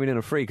only came in on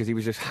a free because he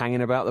was just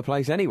hanging about the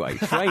place anyway,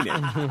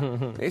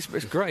 training. It's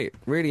great.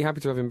 Really happy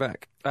to have him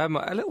back. A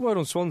little word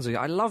on Swansea.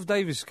 I love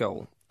Davies'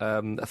 goal.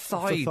 A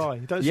thigh. You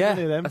don't see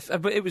any of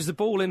them. But it was the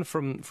ball in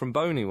from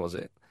Boney, was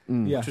it?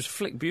 Yeah. Which was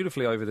flicked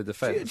beautifully over the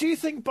defence. Do you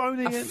think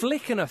Boney... A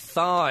flick and a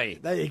thigh.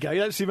 There you go.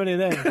 You don't see many of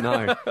them.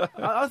 No.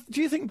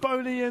 Do you think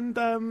Boney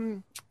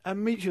and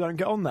Michu don't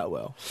get on that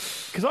well?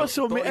 Because I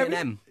saw... Boney and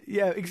M.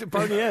 Yeah,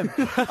 Boney M.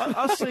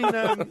 I've seen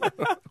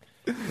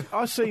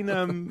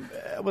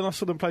when I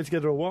saw them play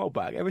together a while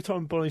back, every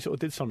time Boney sort of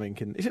did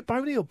something... Is it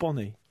Boney or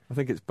Bonnie? I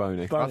think it's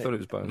Boney. I thought it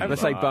was Boney.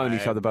 Let's say Boney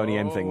so the Boney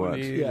M thing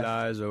works. Yeah.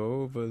 Lies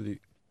over the...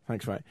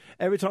 Thanks, mate.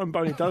 Every time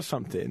Boney does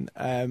something,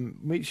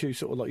 Michu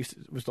sort of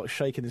was like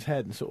shaking his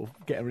head and sort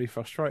of getting really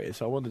frustrated.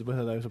 So I wondered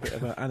whether there was a bit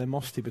of an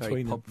animosity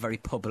between them. Very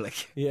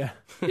public. Yeah.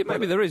 Yeah,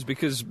 maybe there is,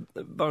 because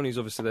Boney's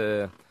obviously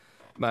the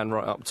man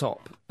right up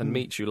top, and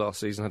Michu last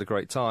season had a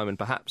great time, and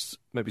perhaps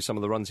maybe some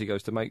of the runs he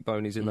goes to make,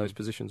 Boney's in those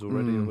positions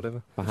already or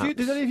whatever.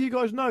 Does any of you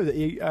guys know that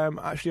he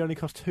actually only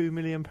cost £2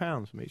 million,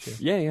 Michu?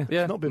 Yeah.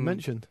 It's not been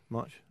mentioned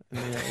much in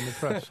the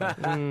press.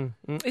 So.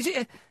 Is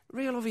it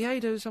Real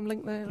Oviedo? Some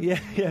link there?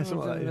 Yeah,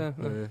 something like that.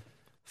 Yeah.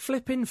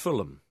 Flipping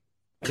Fulham.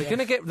 They're going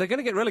to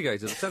get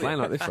relegated. I'll tell you. Playing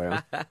like this way,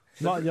 huh?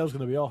 Martin Yell's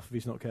going to be off if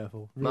he's not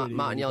careful.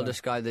 Martin Yell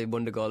described the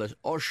wonder goal as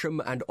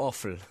awesome and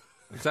awful.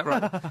 Is that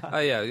right? Oh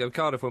yeah,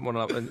 Cardiff went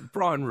 1-up, and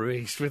Brian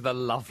Ruiz with a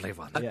lovely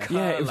one.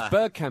 Yeah, it was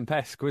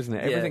Bergkamp-esque, wasn't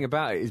it? Everything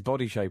about it, his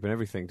body shape and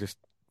everything, just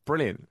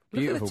brilliant.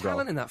 Beautiful Look at the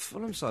talent goal. in that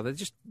Fulham side.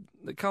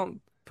 They can't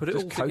put it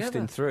Just all coasting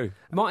together. through.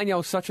 Martin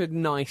Yell's such a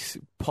nice,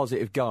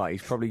 positive guy.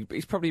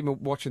 He's probably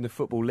watching the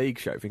Football League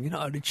show thinking,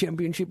 the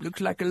Championship looks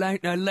like a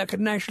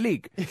nice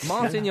league.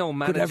 Martin Yell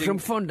Could have some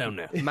fun down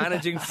there.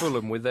 managing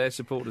Fulham with their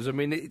supporters. I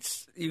mean,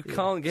 you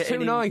can't get Too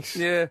any... nice.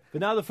 Yeah.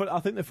 But now I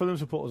think the Fulham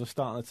supporters are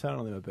starting to turn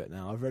on him a bit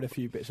now. I've read a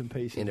few bits and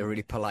pieces. In a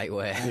really polite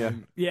way.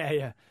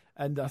 Yeah.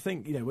 And I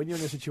think, when you're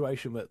in a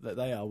situation that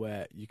they are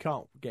where you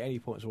can't get any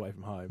points away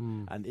from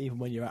home, and even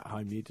when you're at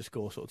home, you need to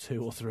score sort of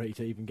 2 or 3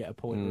 to even get a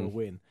point or a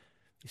win.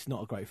 It's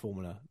not a great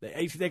formula. They're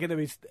going to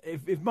be.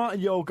 If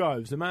Martin Yole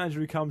goes, the manager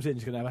who comes in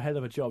is going to have a hell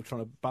of a job trying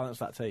to balance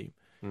that team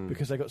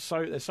because they're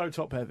so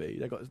top heavy.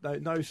 They've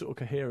got no sort of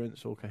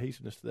coherence or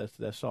cohesiveness to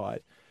their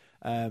side.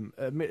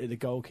 Admittedly, the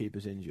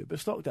goalkeeper's injured, but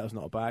Stockdale's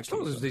not a bad.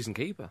 Stockdale's a decent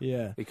keeper.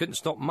 Yeah, he couldn't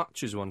stop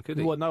much as one, could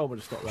he? Well, no one would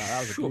have stopped that.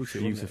 That was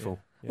beautiful.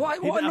 Yeah. What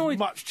He didn't annoyed have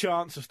much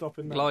chance of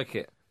stopping that. Like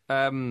it.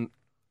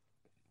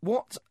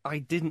 What I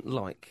didn't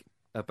like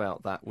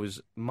about that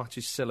was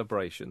Much's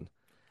celebration.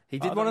 He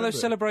did one of those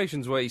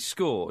celebrations where he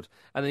scored,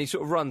 and then he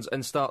sort of runs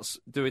and starts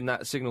doing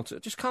that signal to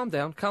just calm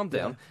down.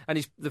 Yeah.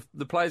 And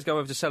the players go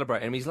over to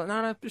celebrate, and he's like,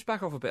 no, just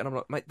back off a bit. And I'm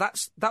like, mate,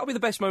 that'll be the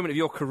best moment of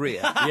your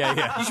career.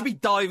 Yeah. You should be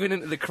diving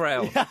into the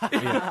crowd.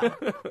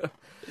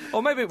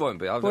 Or maybe it won't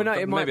be. Well, no,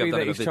 it might be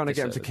that he's trying to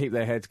get them to keep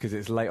their heads because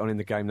it's late on in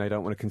the game. They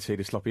don't want to concede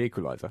a sloppy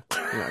equaliser.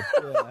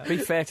 Be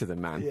fair to them,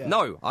 man. Yeah.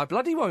 No, I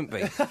bloody won't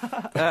be.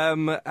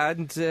 What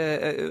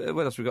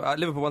else we got?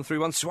 Liverpool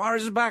 1-3-1.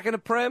 Suarez is back in a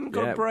Prem.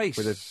 Got a brace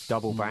with a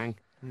double bang.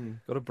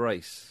 Got a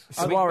brace.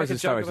 Suarez and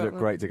Suarez look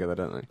great together,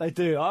 don't they? They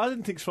do. I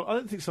didn't think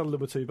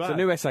Sunderland were too bad. It's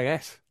a new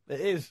SAS. It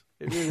is.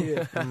 It really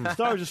is.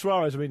 Sturridge and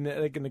Suarez, I mean,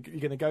 you're going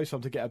to go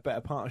some to get a better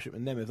partnership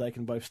than them if they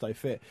can both stay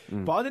fit.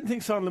 But I didn't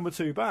think Sunderland were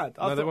too bad.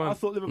 I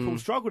thought Liverpool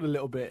struggled a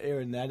little bit here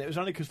and there, and it was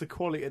only because the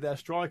quality of their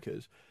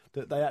strikers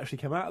that they actually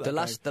came out of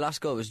that The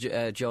last goal was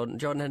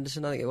Jordan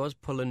Henderson, I think it was,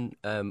 pulling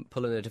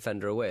the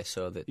defender away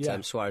so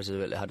that Suarez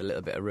had a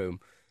little bit of room.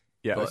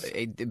 Yeah,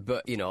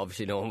 but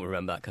obviously no one will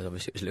remember that because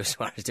obviously it was Luis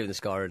Suarez doing the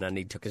scoring and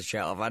he took his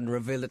shirt off and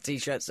revealed a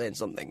T-shirt saying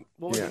something.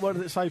 What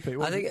did it say, Pete?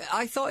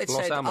 I thought it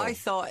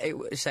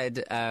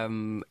said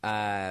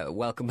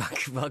welcome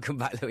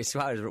back Luis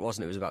Suarez, but it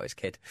wasn't. It was about his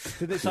kid.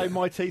 Did it say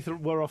my teeth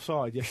were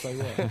offside? Yes, they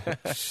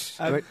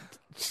were.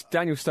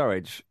 Daniel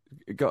Sturridge,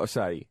 got to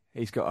say,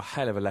 he's got a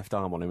hell of a left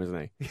arm on him,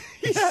 isn't he?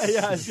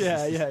 Yeah.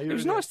 It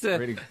was nice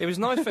it was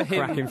nice for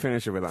him. Cracking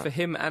finisher with that. For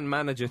him and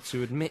manager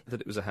to admit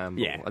that it was a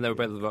handball. Yeah. And they were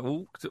both like,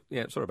 oh,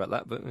 yeah, sorry about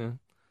that, but yeah.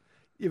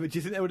 Yeah, but do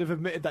you think they would have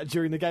admitted that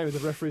during the game if the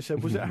referee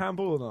said, was it a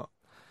handball or not?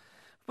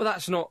 Well,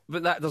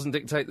 but that doesn't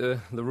dictate the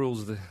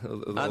rules of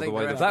the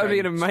way that would be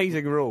an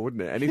amazing rule,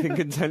 wouldn't it? Anything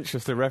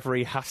contentious, the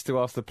referee has to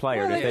ask the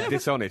player, and if they're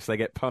dishonest, they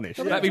get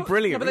punished. That'd be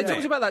brilliant. But they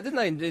talked about that,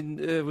 didn't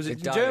they? Was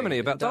it in Germany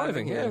about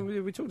diving? Yeah,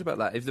 we talked about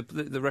that. If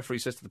the referee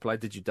says to the player,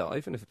 "Did you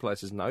dive?" and if the player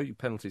says no,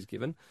 penalty's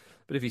given.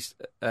 But if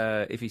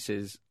he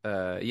says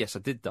yes, I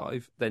did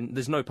dive, then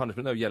there's no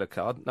punishment, no yellow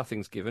card,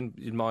 nothing's given.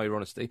 In my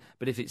honesty,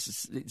 but if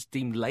it's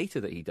deemed later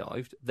that he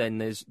dived, then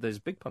there's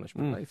big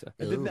punishment later.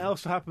 And didn't it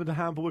also happen with the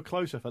handball with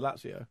Closer for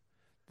Lazio?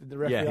 The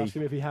referee asked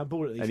him if he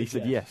handballed it, and he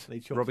said yes.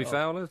 Robbie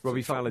Fowler?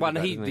 Robbie Fowler. Well,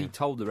 he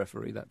told the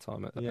referee that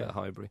time at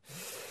Highbury.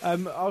 I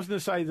was going to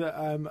say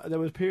that there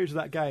was periods of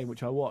that game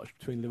which I watched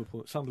between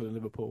Sunderland and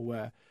Liverpool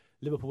where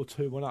Liverpool were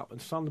 2-1 up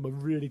and Sunderland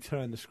were really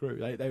turning the screw.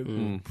 They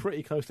were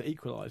pretty close to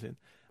equalising.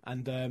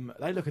 And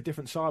they look a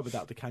different side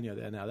without Di Canio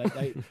there now.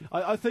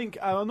 I think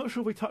I'm not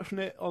sure if we touched on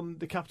it on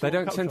the Capital. They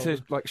don't tend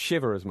to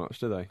shiver as much,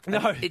 do they?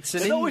 No,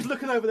 they're always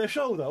looking over their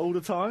shoulder all the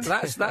time.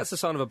 That's the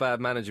sign of a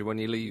bad manager when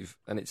you leave,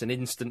 and it's an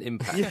instant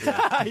impact.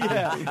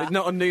 It's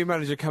not a new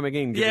manager coming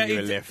in giving you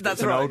a lift.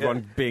 That's it's right, an old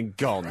one being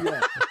gone.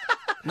 Yeah.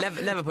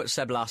 Never put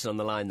Seb Larson on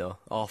the line though.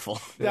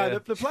 Awful. Yeah,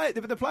 the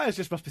players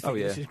just must be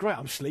thinking, this is great.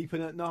 I'm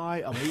sleeping at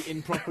night. I'm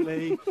eating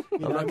properly.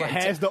 My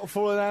hair's not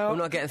falling out. I'm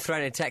not getting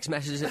threatening text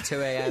messages at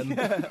 2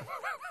 a.m.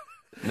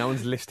 No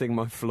one's listing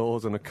my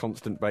flaws on a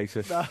constant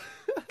basis. No.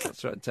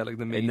 That's right, telling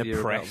the media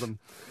about them.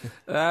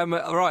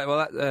 Right,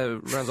 well,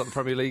 that rounds up the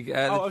Premier League.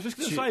 I was just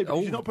going to say,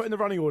 because you're not putting the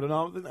running order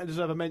now, they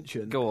deserve a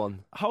mention. Go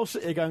on. Hull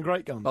City are going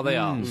great guns. Oh, they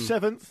are.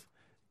 7th.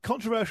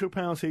 Controversial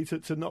penalty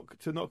to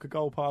knock a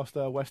goal past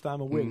West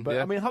Ham and win. But,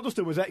 I mean,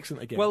 Huddleston was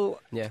excellent again.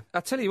 Well,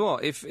 I'll tell you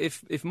what, if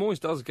Moyes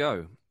does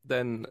go,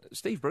 then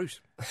Steve Bruce.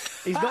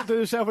 He's not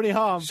doing himself any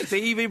harm.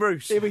 Stevie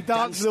Bruce. He'll be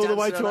dancing all the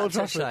way to Old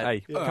Trafford.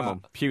 Hey, come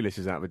on. Pulis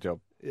is out of a job.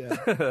 Yeah.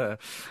 I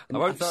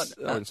won't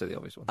say the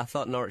obvious one. I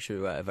thought Norwich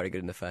were very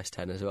good in the first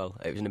 10 as well.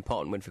 It was an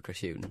important win for Chris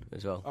Hughton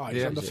as well. Oh,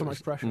 he's under so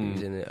much pressure. He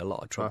was in a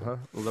lot of trouble.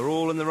 Well, they're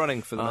all in the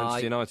running for the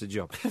Manchester United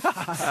job.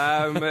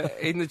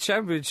 In the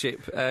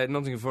Championship,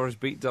 Nottingham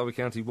Forest beat Derby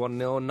County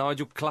 1-0.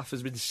 Nigel Clough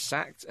has been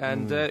sacked,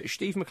 and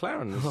Steve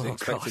McLaren is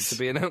expected to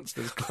be announced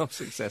as Clough's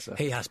successor.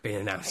 He has been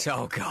announced.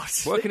 Oh, God.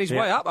 Working his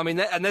way up. I mean,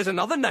 and there's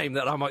another name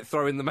that I might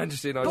throw in the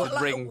Manchester United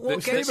ring.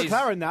 Steve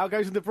McLaren now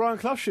goes into Brian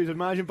Clough's shoes and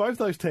managing both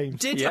those teams.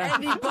 Did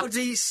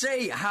anybody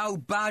see how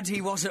bad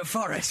he was at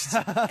Forest?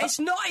 It's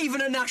not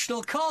even a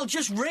national call.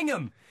 Just ring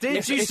him.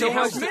 Did you see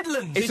how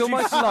Midlands? It's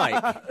almost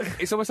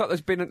like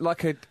there's been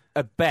like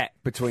a bet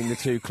between the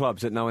two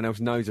clubs that no one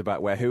else knows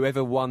about, where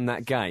whoever won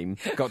that game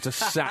got to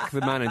sack the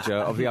manager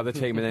of the other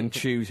team and then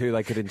choose who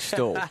they could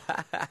install.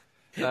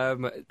 He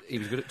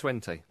was good at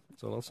 20.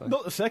 That's all I'll say.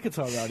 Not the second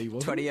time round he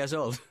was. 20 years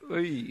old.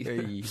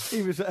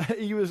 He was.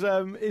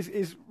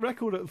 His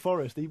record at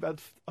Forest. I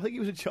think he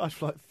was in charge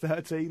for like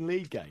 13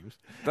 league games.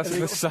 That's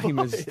the same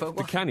as Di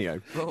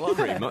Canio,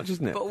 pretty much,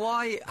 isn't it? But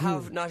why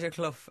have Nigel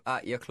Clough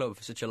at your club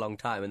for such a long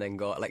time and then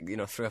go 3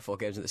 or 4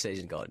 games of the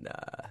season? Go, nah,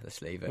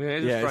 let's leave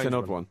it. Yeah, it's an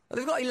odd one.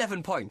 They've got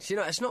 11 points.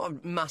 It's not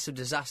a massive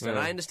disaster. And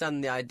I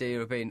understand the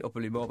idea of being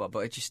upperly mobile, but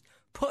it's just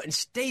putting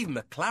Steve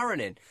McLaren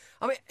in.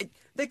 I mean,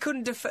 they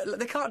can't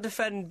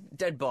defend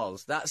dead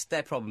balls. That's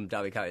their problem,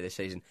 Derby County, this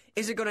season.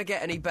 Is it going to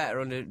get any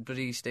better under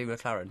bloody Steve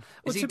McLaren?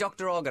 Is he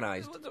Dr.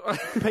 Organised?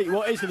 Pete,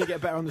 what is going to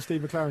get better under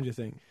Steve McLaren, do you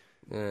think?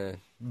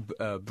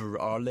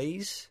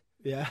 Arleys?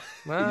 Yeah.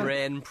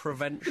 Rain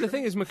prevention. The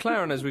thing is,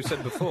 McLaren, as we've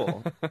said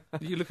before,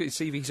 you look at his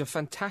CV, he's a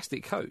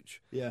fantastic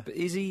coach. Yeah. But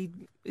is he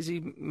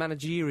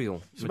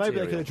managerial? So maybe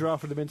they could have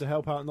drafted him in to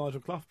help out Nigel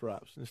Clough,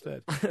 perhaps,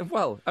 instead.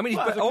 Well, I mean,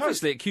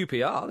 obviously at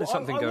QPR, there's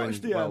something going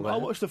well there. I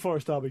watched the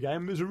Forest Derby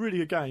game. It was a really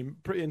good game,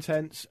 pretty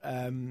intense.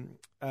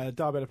 Derby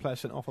had a player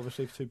sent off,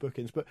 obviously, for 2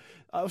 bookings. But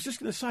I was just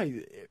going to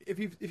say, if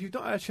you've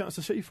not had a chance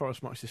to see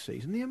Forest much this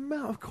season, the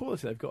amount of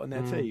quality they've got in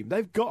their team,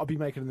 they've got to be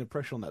making an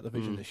impression on that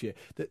division this year.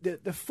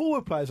 The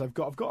forward players I've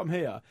got them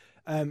here.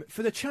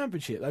 For the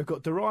Championship, they've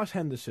got Darius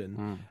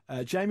Henderson,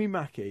 Jamie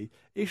Mackey,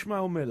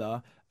 Ishmael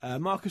Miller,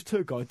 Marcus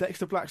Turgay,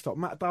 Dexter Blackstock,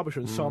 Matt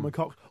Derbyshire and Simon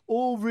Cox,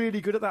 all really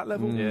good at that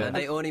level. Yeah. And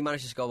they only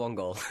managed to score 1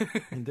 goal.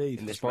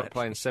 Indeed. Despite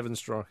playing 7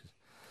 strikers.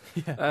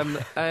 Yeah.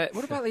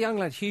 What about the young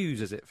lad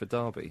Hughes, is it, for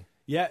Derby?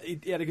 Yeah, he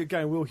had a good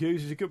game. Will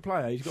Hughes is a good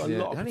player. He's got a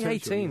lot of only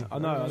potential. 18. I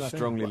know.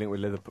 Strongly linked with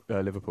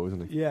Liverpool,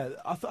 isn't he? Yeah,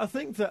 I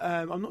think that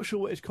I'm not sure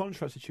what his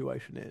contract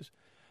situation is,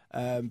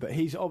 but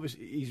he's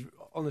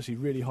honestly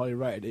really highly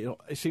rated.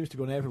 It seems to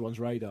be on everyone's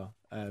radar.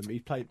 He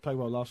played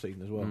well last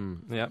season as well.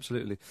 Yeah,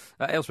 absolutely.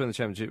 Elsewhere in the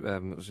Championship,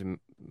 as we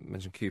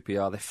mentioned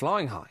QPR, they're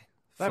flying high.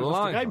 They haven't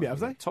lost the game yet, have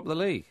they? Top of the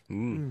league.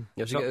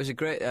 It was a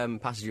great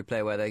passage of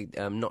play where they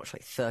notched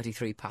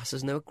 33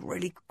 passes, and they were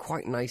really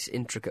quite nice,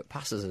 intricate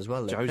passes as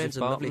well. They played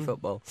some lovely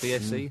football.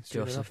 BSC,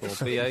 Joseph,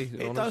 or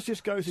BA. It does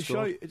just go to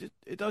show.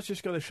 It does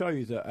just go to show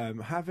you that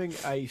having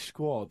a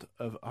squad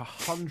of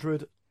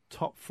 100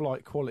 top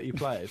flight quality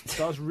players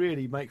does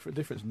really make a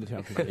difference in the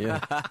Championship.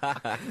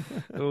 Yeah.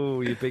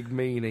 Oh, you big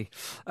meanie.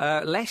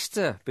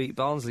 Leicester beat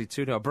Barnsley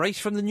 2-0. A brace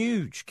from the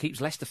Nuge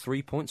keeps Leicester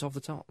 3 points off the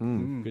top.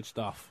 Good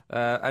stuff.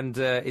 And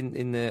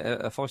in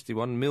a feisty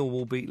one,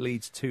 Millwall beat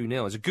Leeds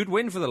 2-0. It's a good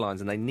win for the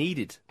Lions, and they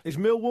needed. Is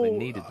Millwall? They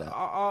needed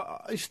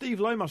that. Is Steve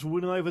Lomas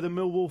winning over the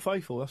Millwall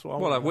faithful? That's what I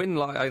want. Well, a win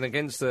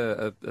against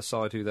a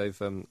side who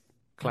they've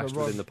clashed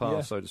with in the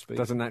past, so to speak.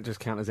 Doesn't that just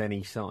count as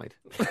any side?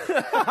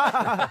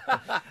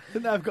 I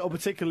think they've got a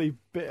particularly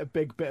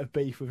big bit of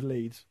beef with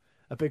Leeds.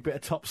 a big bit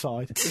of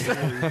topside.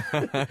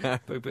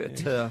 Big bit of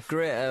turf.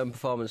 Great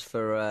performance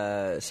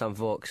for Sam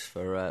Vokes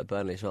for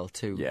Burnley as well.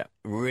 2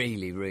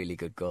 really, really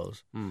good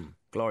goals.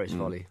 Glorious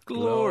volley.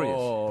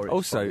 Glorious.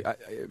 Also,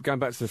 going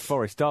back to the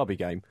Forest Derby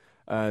game,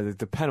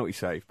 the penalty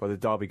save by the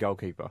Derby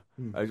goalkeeper,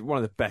 one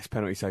of the best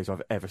penalty saves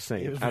I've ever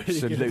seen. It was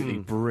Absolutely really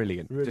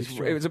brilliant.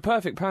 Really it was a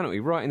perfect penalty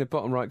right in the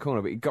bottom right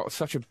corner, but he got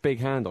such a big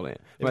hand on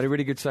it. Made a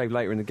really good save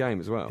later in the game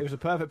as well. It was a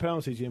perfect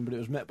penalty, Jim, but it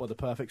was met by the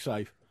perfect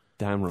save.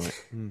 Damn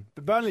right.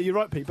 But Burnley, you're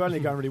right, Pete. Burnley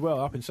are going really well,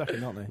 up in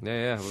second, aren't they?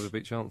 Yeah, with a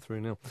big chance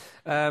 3-0.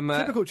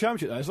 Typical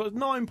championship, though. It's like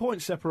 9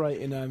 points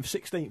separating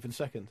 16th and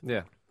second.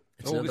 Yeah.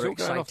 It's another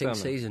exciting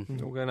season.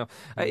 It's all going off.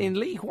 In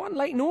League One,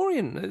 Leyton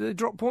Orient, they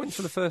dropped points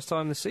for the first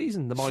time this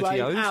season. The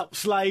Mighty O's.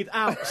 Slade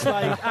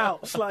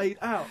out.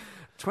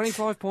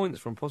 25 points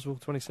from possible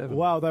 27.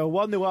 Wow, they were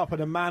 1-0 up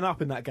and a man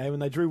up in that game,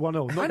 and they drew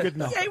 1-0. Not good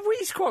enough. Yeah,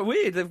 it's quite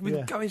weird. They've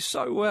been going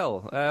so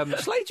well.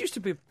 Slade used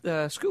to be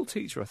a school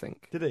teacher, I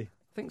think. Did he?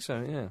 I think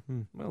so, yeah.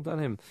 Well done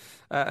him.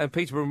 And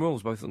Peterborough and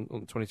Wolves both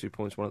on 22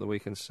 points, won at the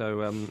weekend.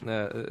 So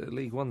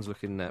League One's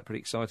looking pretty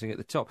exciting at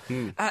the top.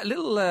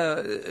 Little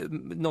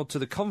nod to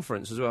the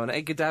conference as well, an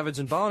Edgar Davids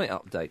and Barnet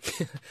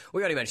update. We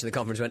already mentioned the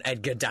conference when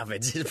Edgar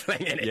Davids is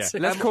playing in it. Yeah.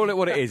 Let's call it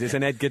what it is. It's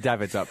an Edgar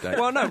Davids update.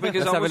 Well, no,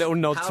 because Let's have a little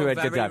nod to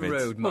Edgar very Davids.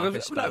 Rude,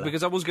 Marcus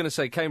because I was going to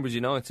say Cambridge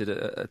United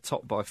are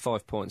top by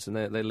 5 points, and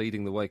they're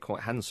leading the way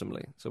quite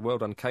handsomely. So well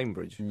done,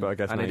 Cambridge. But I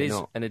guess and maybe it is,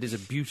 not. and it is a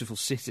beautiful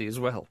city as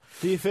well.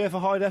 Do you fear for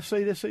Hyde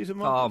FC this season,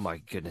 Mark? Oh my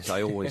goodness,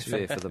 I always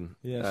fear for them.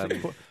 Yeah,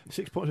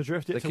 6 points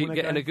adrift. They keep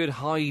getting a good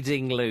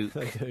hiding loop.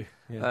 They do.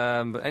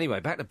 Yeah. But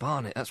anyway, back to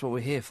Barnet. That's what we're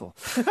here for.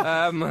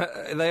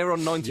 They are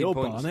on 19 You're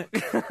points.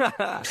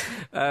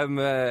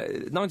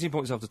 Barnet. 19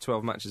 points after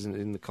 12 matches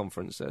in the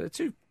conference.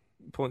 2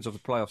 points off the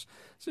playoffs.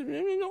 So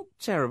not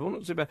terrible,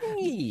 not too bad.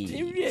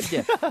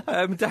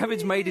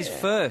 Davids made his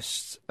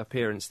first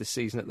appearance this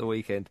season at the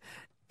weekend.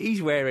 He's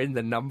wearing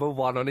the number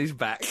 1 on his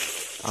back.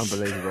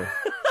 Unbelievable.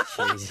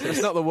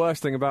 It's not the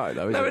worst thing about it,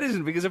 though, is it? No, it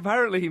isn't, because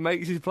apparently he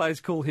makes his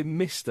players call him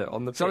Mr.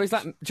 on the pitch. So is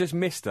that just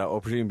Mr. or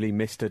presumably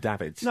Mr.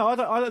 Davids? No, I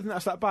don't think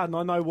that's that bad, and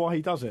I know why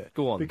he does it.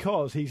 Go on.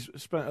 Because he's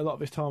spent a lot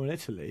of his time in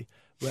Italy,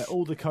 where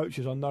all the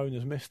coaches are known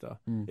as Mr.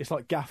 It's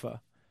like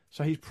Gaffer.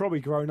 So he's probably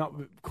grown up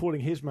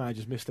calling his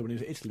managers Mr. when he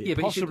was in Italy,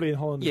 possibly in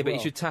Holland as well. Yeah, but you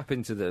should tap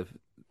into the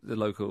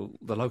local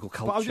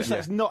culture. But I was just saying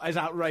it's not as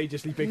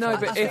outrageously big. No,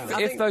 but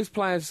if those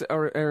players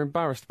are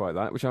embarrassed by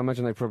that, which I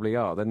imagine they probably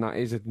are, then that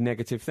is a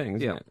negative thing,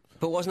 isn't it?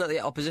 But wasn't that the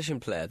opposition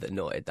player that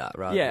noted that?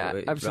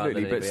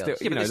 Absolutely. But still,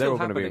 Yeah, but it's they're still all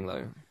going to be.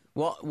 happening,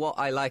 though. What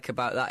I like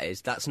about that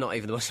is that's not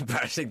even the most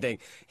embarrassing thing.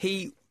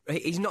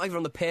 He's not even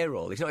on the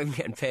payroll. He's not even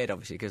getting paid,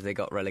 obviously, because they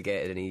got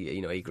relegated, and he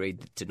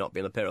agreed to not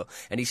be on the payroll.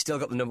 And he's still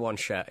got the number 1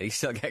 shirt. And he's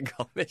still getting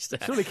called Mister.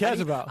 That's all he cares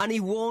about. And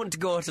he won't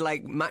go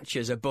to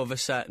matches above a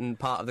certain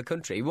part of the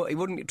country. He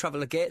wouldn't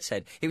travel to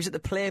Gateshead. He was at the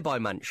Playboy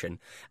Mansion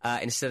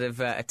instead of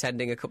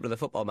attending a couple of the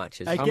football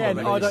matches. Again,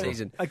 I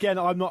season. I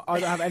don't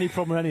have any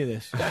problem with any of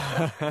this.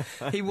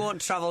 He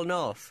won't travel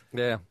north.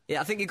 Yeah.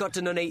 I think he got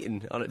to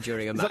Nuneaton on it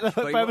during a match. Is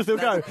that the still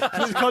go? It's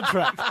his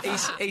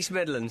contract. East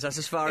Midlands. That's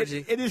as far as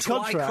he. In his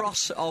contract.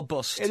 Cross or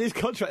bust. In his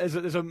contract,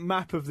 there's a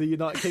map of the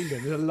United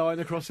Kingdom. There's a line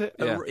across it.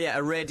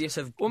 A radius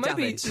of. Well,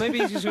 maybe he's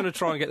just going to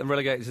try and get them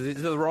relegated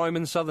to the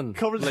Ryman Southern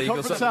League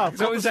or something.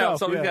 Conference South.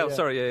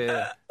 Sorry,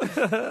 yeah.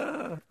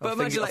 But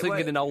imagine,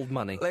 thinking in old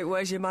money.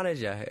 Where's your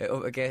manager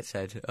up at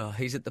Gateshead? Oh,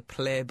 he's at the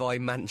Playboy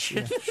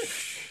Mansion.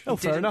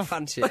 Fair enough.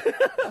 Fancy it.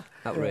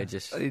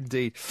 Outrageous.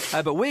 Indeed.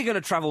 But we're going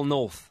to travel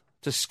north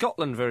to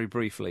Scotland very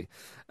briefly.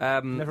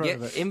 Never heard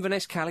of it.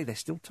 Inverness, Cali, they're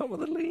still top of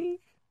the league.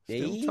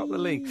 Still top of the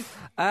league.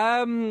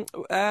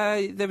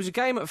 There was a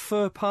game at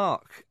Fir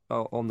Park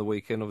on the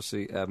weekend,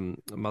 obviously,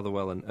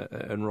 Motherwell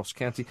and Ross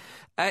County.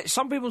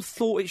 Some people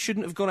thought it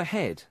shouldn't have gone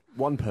ahead.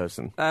 One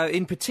person.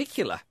 In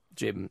particular,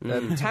 Jim,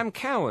 Tam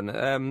Cowan.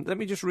 Let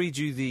me just read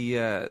you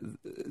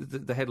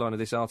the headline of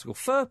this article.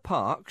 Fir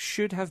Park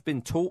should have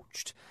been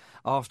torched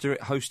after it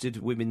hosted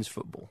women's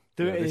football.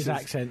 Do it in his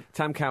accent.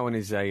 Tam Cowan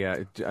is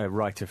a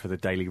writer for the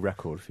Daily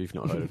Record, if you've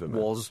not heard of them.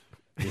 Was.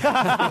 He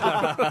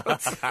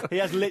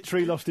has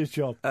literally lost his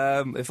job.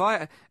 If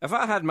I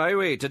had my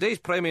way, today's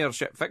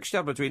Premiership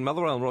fixture between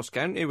Motherwell and Ross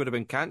County would have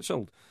been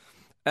cancelled.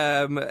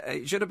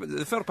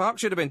 The Fir Park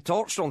should have been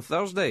torched on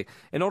Thursday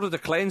in order to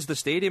cleanse the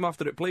stadium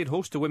after it played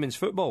host to women's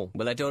football.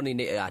 Well, I'd only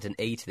need to add an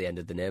E to the end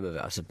of the name of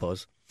it, I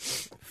suppose.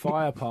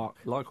 Fire Park.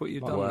 Like what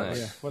you've done there.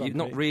 Yeah. Well You're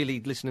not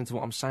really listening to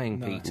what I'm saying,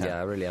 Peter. Yeah,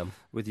 I really am.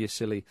 With your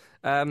silly.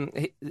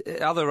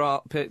 Other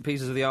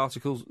pieces of the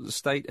article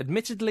state,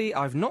 admittedly,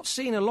 I've not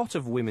seen a lot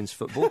of women's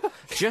football,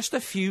 just a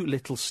few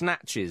little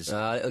snatches.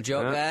 Little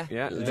joke there.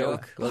 Yeah. Little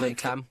joke. Well done,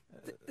 Tam.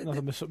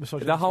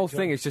 The whole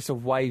thing is just a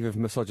wave of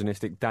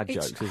misogynistic dad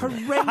It's jokes, isn't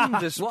it?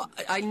 horrendous. What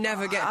I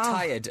never get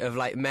tired of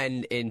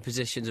men in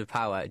positions of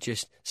power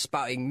just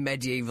spouting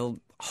medieval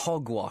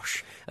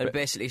hogwash and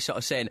basically sort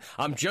of saying,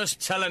 "I'm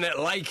just telling it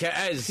like it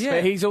is." Yeah.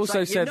 But he's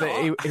also said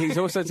 "You're not." he's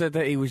also said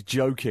that he was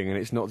joking and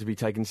it's not to be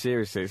taken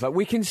seriously. It's like,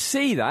 we can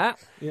see that.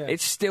 Yeah.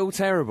 It's still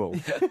terrible.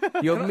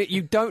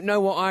 You don't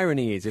know what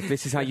irony is if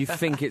this is how you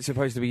think it's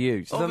supposed to be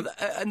used.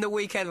 And the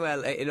weekend where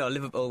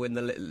Liverpool win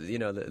the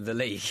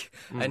league,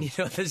 and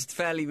there's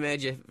fairly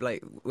major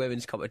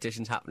women's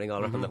competitions happening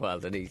all around the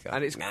world, and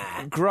it's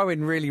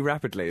growing really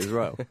rapidly as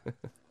well.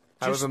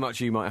 However much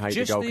you might hate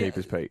the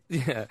goalkeepers, Pete.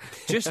 Yeah.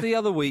 Just the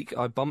other week,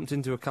 I bumped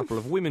into a couple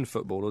of women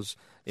footballers,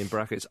 in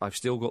brackets, I've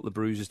still got the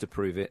bruises to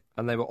prove it,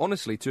 and they were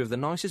honestly two of the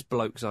nicest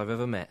blokes I've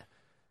ever met.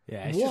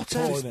 Yeah,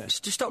 it's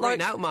just stop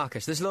writing out,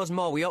 Marcus. There's loads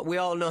more. We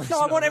all know. No,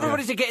 I want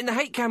everybody to get in the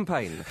hate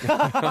campaign.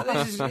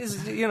 This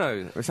is,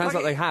 It sounds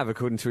like they have,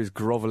 according to his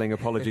grovelling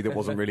apology that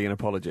wasn't really an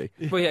apology.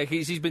 Well, yeah,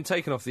 he's been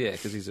taken off the air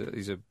because he's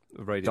a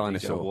radio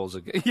dinosaur.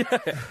 Yeah,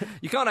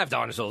 you can't have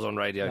dinosaurs on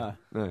radio.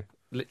 No.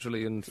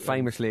 Literally and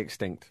famously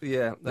extinct.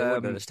 Yeah, they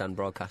wouldn't understand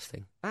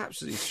broadcasting.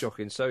 Absolutely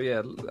shocking. So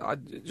yeah, I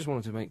just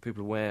wanted to make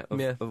people aware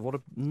of what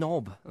a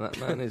knob that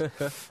man is.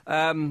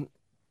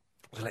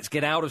 So let's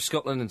get out of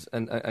Scotland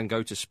and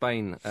go to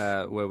Spain,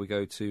 where we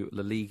go to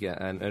La Liga.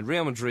 And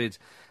Real Madrid,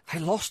 they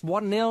lost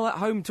 1-0 at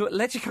home to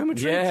Atletico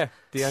Madrid. Yeah,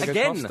 Diego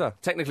Costa.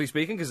 Technically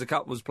speaking, because the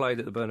Cup was played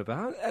at the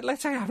Bernabeu.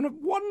 Atletico having a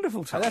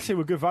wonderful time. Atletico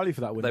were good value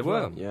for that win. They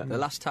were. Well. Yeah. The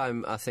last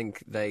time I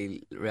think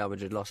Real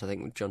Madrid lost, I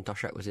think John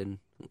Toshak was in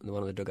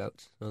one of the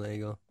dugouts. Oh, there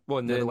you go. Well,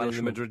 in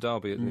the Madrid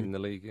derby in the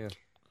league, yeah.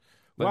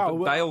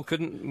 But Bale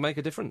couldn't make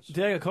a difference.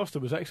 Diego Costa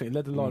was excellent. He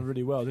led the line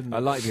really well, didn't he? I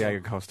like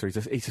Diego Costa.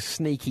 He's a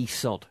sneaky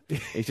sod.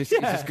 He's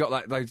just got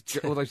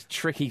all those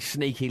tricky,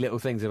 sneaky little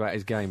things about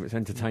his game. It's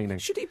entertaining.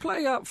 Should he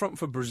play up front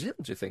for Brazil,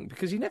 do you think?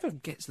 Because he never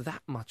gets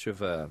that much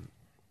of a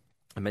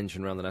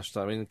mention around the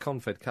national team. I mean, the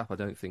Confed Cup, I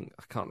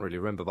can't really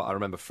remember, but I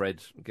remember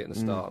Fred getting a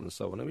start and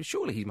so on. I mean,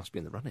 surely he must be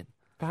in the running.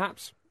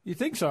 Perhaps. You'd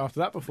think so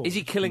after that performance. Is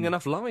he killing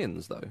enough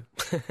lions, though?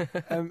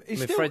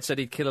 Fred said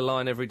he'd kill a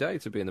lion every day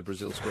to be in the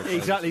Brazil squad.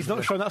 Exactly, he's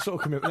not shown that sort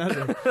of commitment, has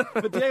he?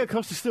 But Diego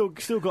Costa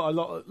still got a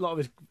lot of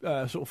his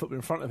sort of football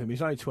in front of him.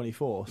 He's only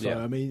 24, so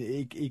I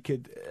mean, he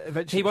could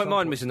eventually. He won't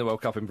mind missing the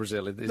World Cup in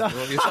Brazil.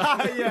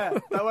 Yeah,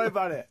 don't worry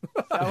about it.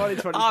 I'm only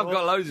 24. I've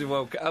got loads of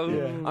World Cup.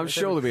 I'm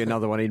sure there'll be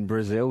another one in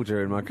Brazil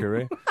during my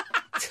career.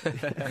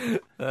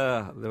 One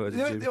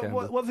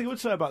thing I would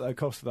say about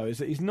Costa though is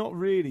that he's not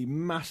really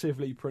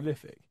massively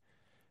prolific.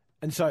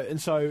 And so,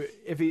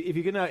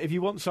 if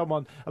you want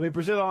someone, I mean,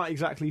 Brazil aren't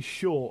exactly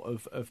short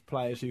of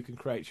players who can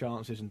create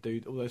chances and do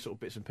all those sort of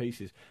bits and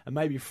pieces. And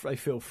maybe they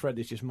feel Fred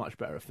is just much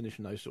better at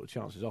finishing those sort of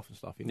chances off and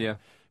stuff. Yeah,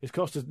 his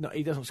Costa,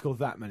 he doesn't score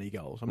that many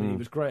goals. I mean, he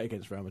was great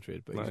against Real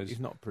Madrid, but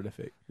he's not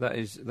prolific. That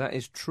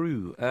is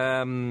true.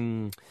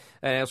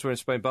 Elsewhere in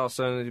Spain,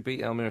 Barcelona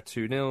beat Almeria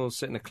 2-0,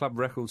 setting a club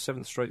record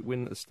 7th straight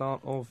win at the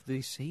start of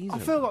the season. I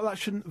feel like that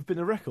shouldn't have been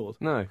a record.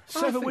 No,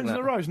 7 wins in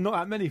a row is not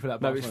that many for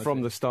that. No, it's from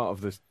the start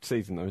of the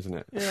season, though, isn't it?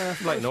 Yeah,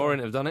 Leyton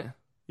Orient have done it.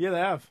 Yeah, they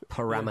have.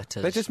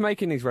 Parameters. They're just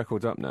making these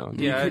records up now.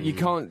 Yeah, you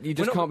can't be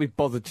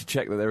bothered to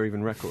check that they're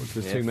even records.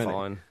 There's too many.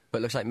 Fine. But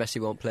it looks like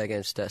Messi won't play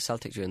against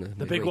Celtic during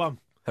the big week. one.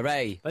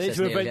 Hooray! They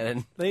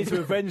need to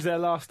avenge their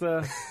last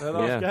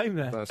game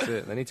there. That's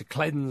it. They need to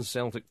cleanse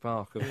Celtic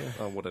Park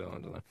of whatever, I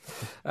don't know.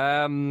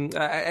 And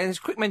it's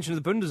a quick mention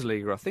of the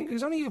Bundesliga, I think.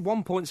 There's only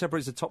 1 point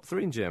separates the top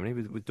 3 in Germany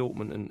with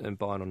Dortmund and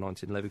Bayern on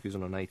 19,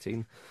 Leverkusen on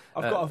 18.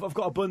 I've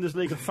got a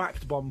Bundesliga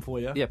fact bomb for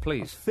you. Yeah,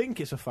 please. I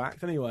think it's a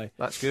fact anyway.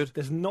 That's good.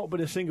 There's not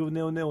been a single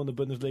 0-0 in the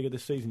Bundesliga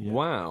this season yet.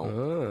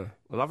 Wow.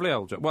 Lovely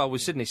old job. Well,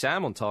 with Sydney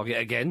Sam on target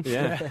again.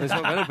 Yeah. There's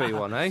not going to be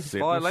one, eh?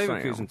 Bayern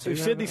Leverkusen too.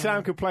 If Sydney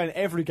Sam could play in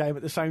every game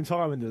at the same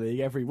time in the league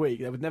every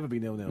week, there would never be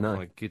 0-0. No.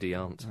 My giddy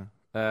aunt.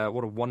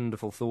 What a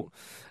wonderful thought.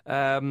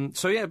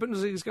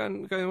 Bundesliga's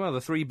going well.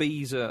 The 3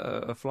 Bs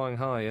are flying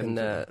high. And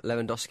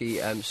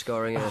Lewandowski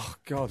scoring a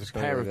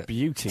pair of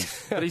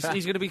beauties. But he's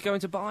going to be going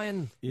to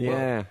Bayern.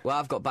 Yeah. Well,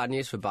 I've got bad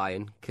news for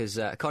Bayern, because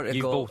according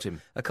to bought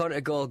him. According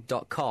to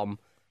goal.com,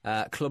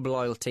 club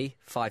loyalty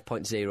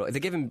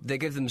 5.0. They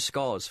give them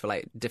scores for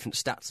like different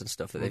stats and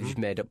stuff that they've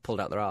just pulled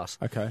out their arse.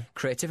 Okay.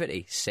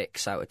 Creativity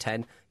 6 out of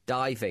 10.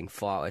 Diving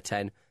 4 out of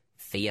 10.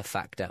 Fear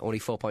factor only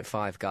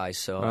 4.5, guys.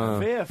 So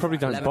fear probably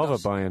don't bother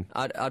Bayern.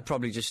 I'd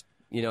probably just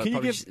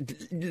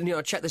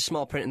check the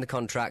small print in the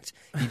contract.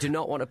 You do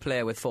not want to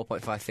play with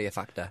 4.5 fear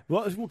factor.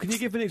 Can you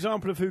give an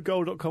example of who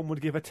Goal.com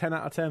would give a 10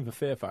 out of 10 for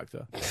fear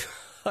factor?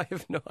 I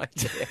have no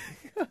idea.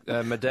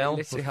 Medell,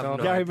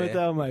 Gary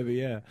Medell, maybe,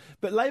 yeah.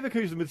 But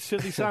Leverkusen with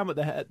Sydney Sam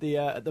at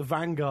the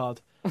vanguard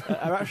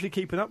are actually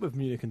keeping up with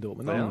Munich and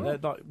Dortmund. They're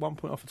like 1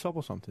 point off the top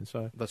or something.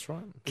 So that's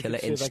right. Killer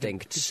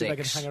Instinct 6. They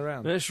can hang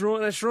around. That's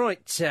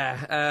right.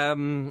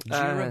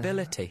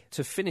 Durability.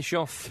 To finish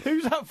off,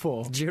 who's that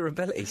for?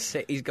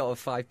 Durability. He's got a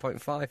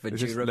 5.5 for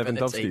durability.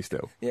 Lewandowski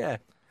still. Yeah.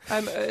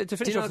 To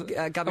finish off,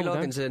 Gabby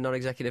Logan's a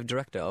non-executive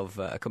director of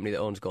a company that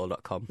owns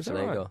Goal.com. So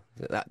there you go.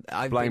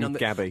 Blame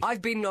Gabby.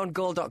 I've been on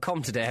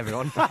Goal.com today,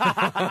 everyone.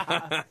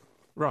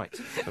 Right.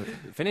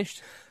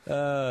 Finished?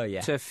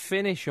 Yeah. To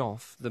finish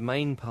off the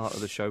main part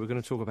of the show, we're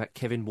going to talk about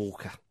Kevin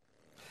Walker,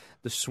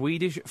 the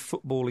Swedish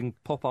footballing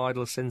pop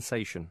idol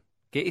sensation.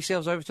 Get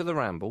yourselves over to the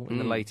Ramble in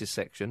the latest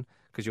section,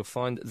 because you'll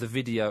find the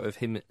video of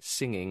him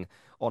singing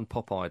on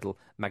Pop Idol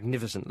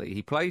magnificently.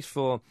 He plays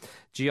for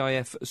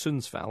GIF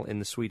Sundsvall in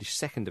the Swedish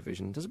second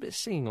division, does a bit of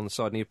singing on the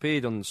side, and he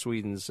appeared on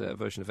Sweden's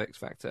version of X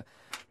Factor.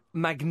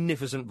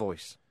 Magnificent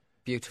voice.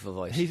 Beautiful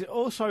voice. He's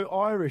also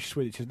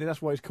Irish-Swedish, isn't he?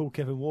 That's why he's called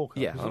Kevin Walker.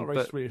 Yeah, it's not a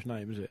very Swedish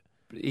name, is it?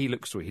 He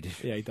looks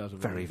Swedish. Yeah, he does.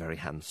 Very, very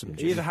handsome.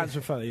 He is a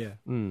handsome fella, yeah.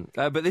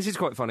 But this is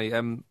quite funny.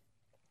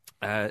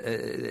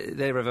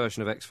 Their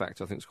version of X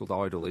Factor, I think it's called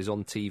Idol, is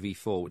on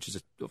TV4, which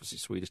is obviously a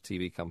Swedish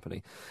TV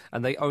company,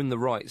 and they own the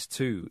rights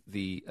to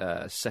the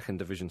second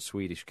division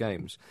Swedish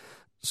games.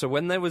 So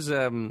when there was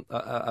a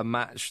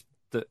match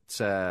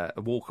that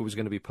Walker was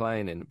going to be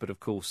playing in, but of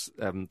course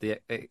the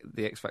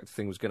X Factor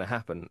thing was going to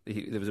happen,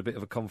 there was a bit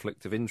of a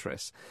conflict of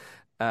interest.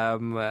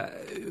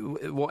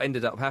 What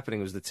ended up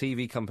happening was the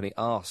TV company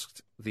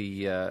asked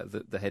the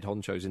head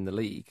honchos in the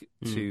league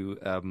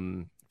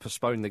to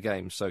postpone the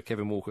game so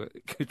Kevin Walker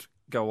could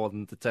go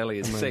on the telly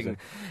and sing,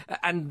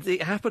 and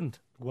it happened.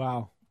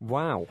 Wow.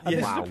 Yeah. And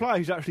this is a player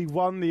who's actually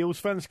won the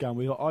Allsvenskan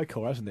with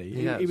Icor, hasn't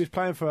he? He was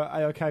playing for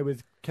AOK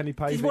with Kenny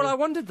Pavey. Well, I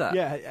wondered that.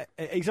 Yeah,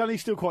 he's only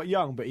still quite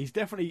young, but he's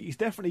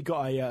definitely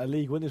got a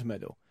league winners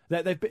medal.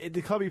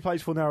 The club he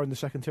plays for now are in the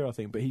second tier, I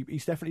think, but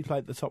he's definitely played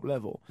at the top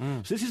level.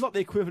 So this is like the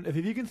equivalent of,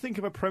 if you can think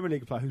of a Premier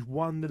League player who's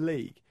won the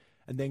league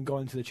and then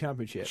gone into the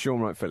Championship.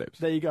 Shaun Wright-Phillips.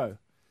 There you go.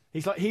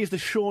 He is the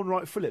Shaun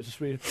Wright-Phillips of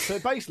Sweden. So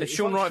basically,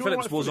 Shaun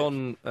Wright-Phillips was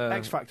on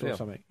X Factor or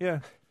something. Yeah,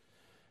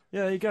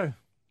 there you go.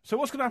 So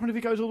what's going to happen if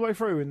he goes all the way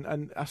through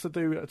and has to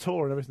do a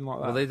tour and everything like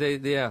that?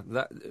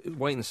 Well,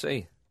 wait and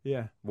see.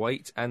 Yeah.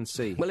 Wait and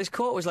see. Well, his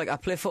quote was like, "I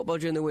play football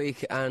during the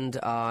week and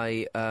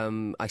I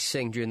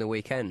sing during the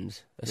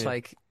weekends." It's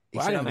like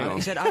he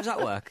said, "How does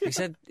that work?" He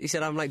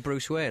said, "I'm like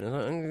Bruce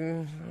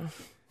Wayne."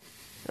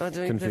 I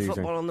do play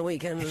football on the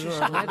weekend as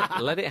well.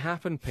 Let it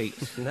happen, Pete.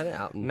 Let it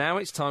happen. Now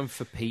it's time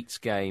for Pete's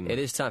game. It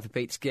is time for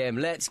Pete's game.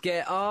 Let's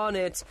get on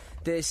it.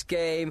 This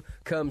game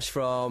comes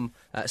from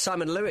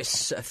Simon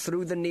Lewis,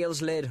 through the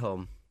Niels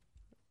Ledholm.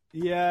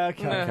 Yeah,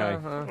 okay.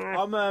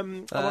 I'm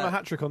on a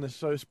hat-trick on this,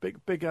 so it's big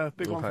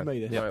one for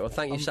me, this. Yeah, right, well,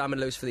 thank you, Simon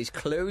Lewis, for these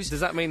clues.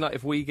 Does that mean, like,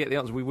 if we get the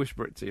answer, we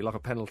whisper it to you, like a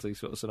penalty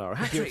sort of scenario?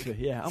 Hat-trick.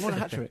 Yeah, I'm on a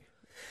hat-trick.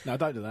 No,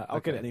 don't do that. I'll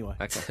get it anyway.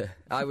 Okay.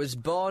 I was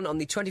born on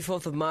the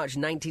 24th of March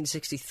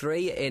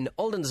 1963 in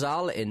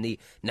Oldenzaal in the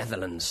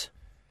Netherlands.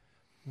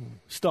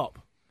 Stop.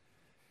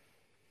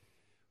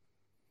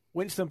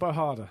 Winston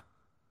Bohada.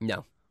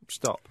 No.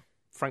 Stop.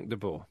 Frank de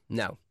Boer.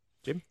 No.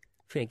 Jim?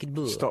 Frank de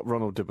Boer. Stop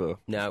Ronald de Boer.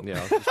 No.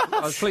 Yeah, I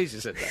was pleased you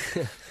said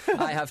that.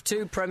 I have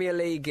 2 Premier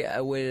League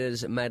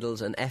winners'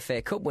 medals, an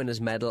FA Cup winners'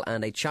 medal,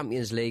 and a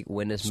Champions League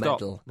winners'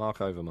 medal. Mark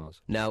Overmars.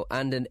 No,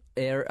 and an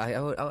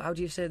how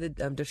do you say the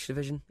Dutch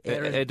division?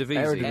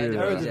 Eredivisie.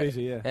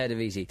 Eredivisie, yeah.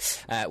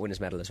 Eredivisie winners'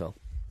 medal as well.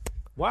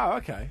 Wow,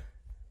 okay.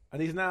 And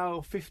he's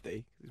now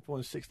 50. He's born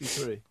in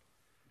 63.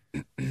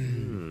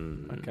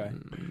 Okay.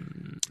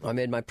 I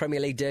made my Premier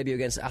League debut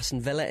against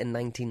Aston Villa in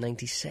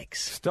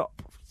 1996.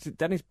 Stop. Is it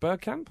Dennis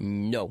Bergkamp?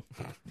 No.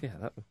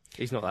 Yeah,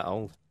 he's not that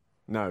old.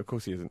 No, of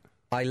course he isn't.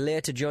 I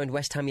later joined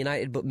West Ham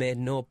United but made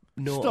no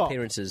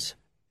appearances.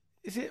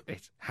 Is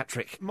it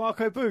hat-trick?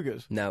 Marco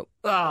Boogers? No.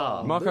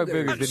 Marco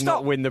Boogers did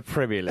not win the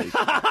Premier League.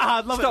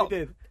 I'd love it if he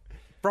did.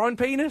 Brian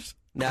Penis?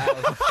 No.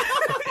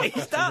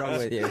 He's Dutch. Wrong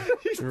with you.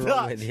 He's Wrong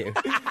Dutch. with you.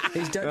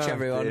 He's Dutch,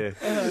 everyone.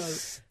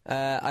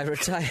 I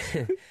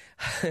retired.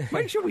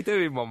 Make sure we do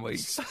in 1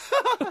 week.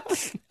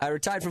 I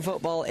retired from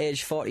football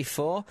age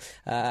 44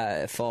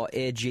 for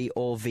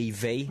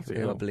AGOVV,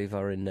 who I believe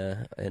are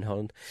in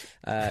Holland,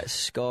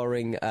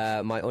 scoring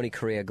my only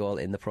career goal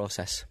in the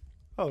process.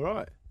 Oh,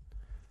 right.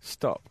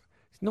 Stop.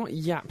 It's not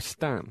Jaap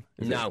Stam.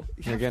 No.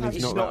 Again,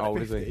 he's not that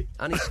old, is he?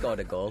 And he scored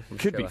a goal.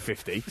 Could be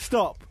 50.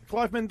 Stop.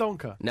 Clive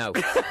Mendonca. No.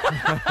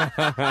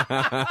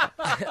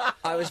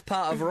 I was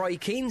part of Roy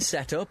Keane's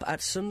setup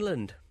at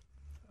Sunderland.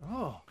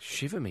 Oh.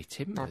 Shiver me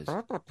timbers.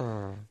 Stop.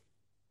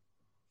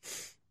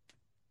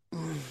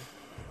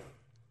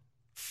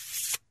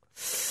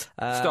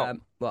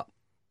 What?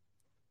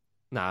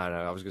 No,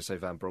 I was going to say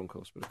Van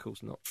Bronckhorst, but of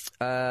course not.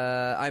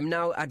 I'm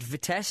now at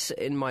Vitesse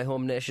in my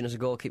home nation as a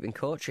goalkeeping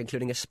coach,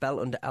 including a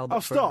spell under Albert. Oh,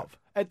 stop.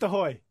 Ed De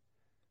Hoy.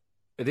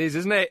 It is,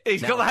 isn't it?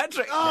 He's got the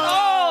hat-trick.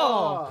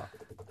 Oh!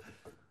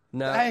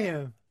 No.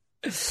 Damn.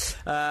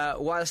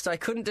 Whilst I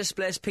couldn't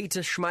displace Peter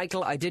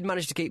Schmeichel, I did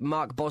manage to keep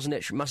Mark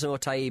Bosnich, Massimo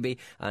Taibbi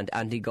and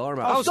Andy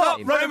Gorman. Oh,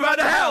 stop! Running around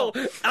the hell!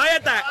 I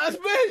had that! That's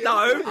me!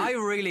 No! I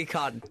really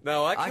can't.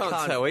 No, I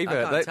can't tell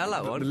either. I can't tell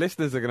that one. The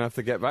listeners are going to have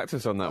to get back to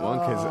us on that one,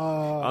 because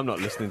I'm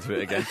not listening to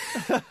it again.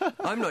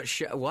 I'm not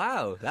sure.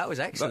 Wow, that was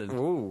excellent.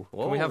 Ooh.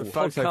 Can we have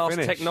Photo podcast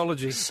finish.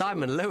 technology?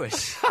 Simon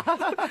Lewis.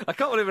 I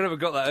can't believe I never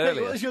got that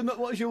earlier. What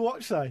does your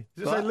watch say?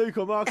 Does it say Luke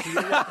or Mark?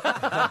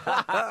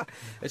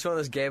 It's one of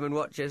those gaming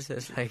watches.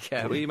 It's like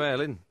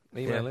Email in.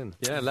 Yeah,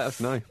 let us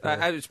know.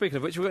 Speaking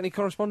of which, have we got any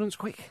correspondence?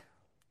 Quick.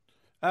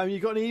 You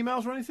got any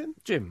emails or anything?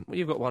 Jim,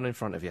 you've got one in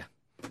front of you.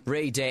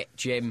 read it,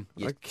 Jim.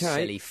 You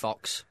silly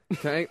fox.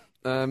 Okay.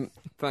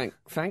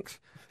 Thanks.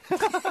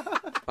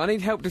 I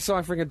need help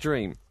deciphering a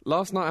dream.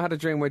 Last night I had a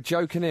dream where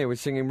Joe Kinnear was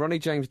singing Ronnie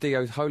James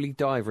Dio's Holy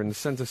Diver in the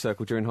centre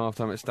circle during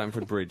half-time at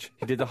Stamford Bridge.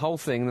 He did the whole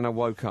thing, and then I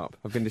woke up.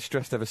 I've been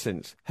distressed ever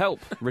since.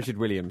 Help, Richard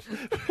Williams.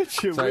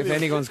 Richard So Williams. if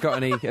anyone's got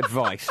any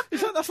advice...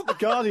 That's not the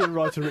Guardian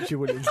writer, Richard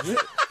Williams, is it?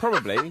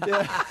 Probably.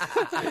 Yeah.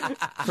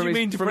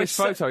 From his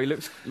photo, he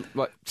looks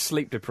like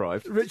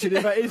sleep-deprived. Richard,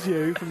 if that is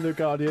you from The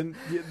Guardian,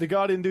 The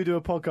Guardian do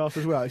a podcast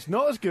as well. It's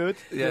not as good,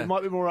 but it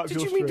might be more up your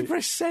Did you street. mean to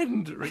press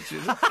send,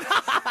 Richard?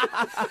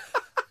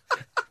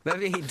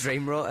 Maybe he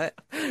dream wrote it.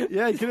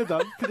 Yeah, he could have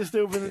done. Could have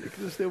still been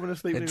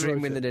asleep. A when he dream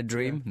wrote within it. a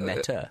dream.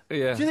 Meta.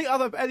 Yeah. Do you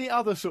think any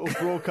other sort of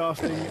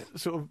broadcasting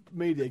sort of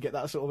media get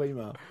that sort of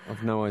email?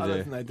 I've no I don't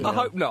idea. think they do. I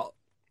hope not.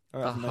 I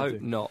I reckon they hope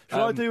do. not.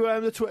 Shall I do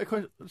the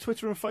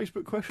Twitter and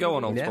Facebook question? Go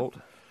on, Yeah. Oswald.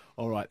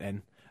 All right,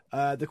 then.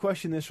 The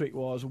question this week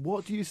was,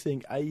 what do you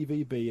think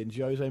AVB and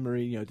Jose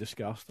Mourinho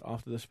discussed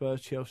after the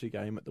Spurs-Chelsea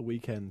game at the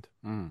weekend?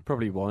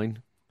 Probably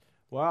wine.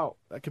 Wow,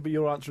 that could be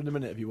your answer in a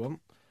minute if you want.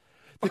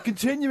 The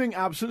continuing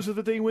absence of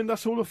the Dean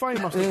Windass Hall of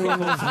Fame must have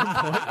been at some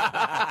point.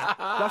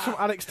 That's from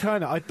Alex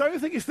Turner. I don't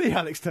think it's the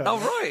Alex Turner. Oh,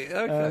 right,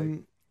 okay.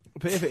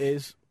 But if it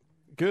is,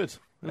 good.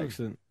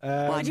 Excellent.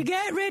 Why'd you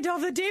get rid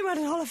of the Dean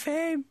Windass Hall of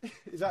Fame?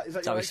 Is that That's your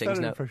how he Alex sings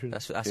Turner now. impression?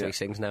 That's how he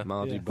sings now.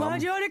 Mardy Yeah. bum.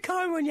 Why'd you want to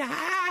come when you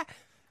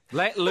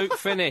Let Luke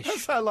finish. That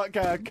sounds like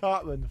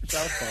Cartman from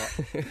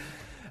South Park.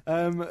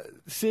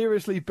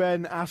 Seriously,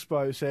 Ben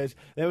Aspo says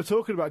they were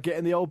talking about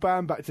getting the old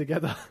band back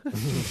together.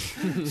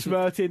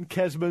 Smertin,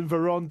 Kesman,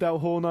 Veron, Del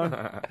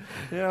Horno.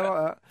 Yeah, I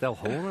like that. Del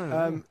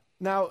Horno.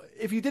 Now,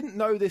 if you didn't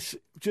know this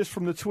just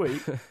from the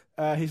tweet,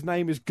 his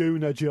name is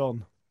Gooner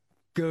John.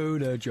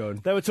 Gooner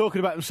John. They were talking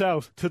about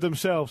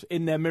themselves,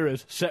 in their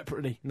mirrors,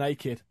 separately,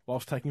 naked,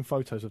 whilst taking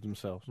photos of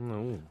themselves.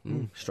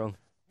 Strong.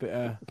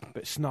 Bit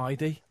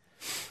snidey.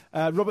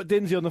 Robert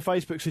Dinsey on the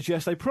Facebook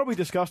suggests they probably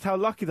discussed how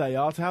lucky they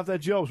are to have their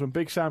jobs when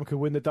Big Sam could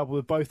win the double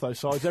with both those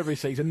sides every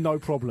season, no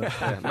problem.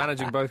 Yeah,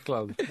 managing both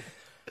clubs.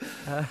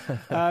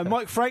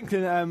 Mike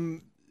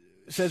Franklin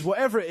says,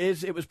 whatever it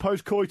is, it was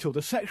post-coital.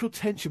 The sexual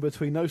tension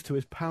between those two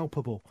is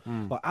palpable.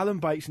 Like Alan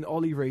Bates and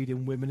Ollie Reed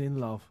in Women in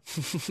Love.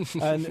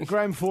 And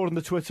Graham Ford on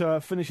the Twitter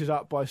finishes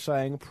up by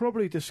saying,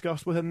 probably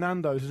discussed whether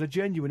Nando's is a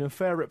genuine and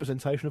fair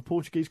representation of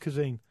Portuguese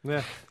cuisine.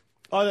 Yeah.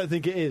 I don't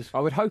think it is. I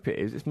would hope it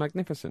is. It's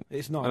magnificent.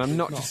 It's not. And I'm It's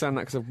not not. just saying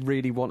that because I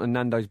really want a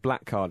Nando's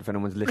black card if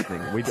anyone's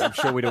listening. I'm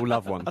sure we'd all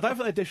love one. I don't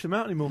think they dish them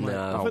out anymore, mate.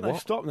 No. I think they've What?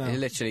 stopped now.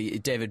 Literally,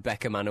 David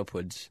Beckham and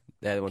upwards.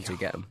 They're the ones who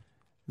get them.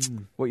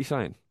 What are you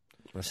saying?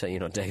 I'm saying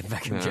you're not David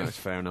Beckham, No, Jim. that's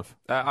fair enough.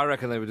 I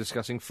reckon they were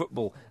discussing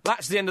football.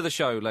 That's the end of the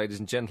show, ladies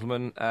and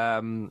gentlemen.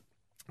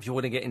 If you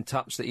want to get in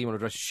touch, the email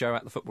address is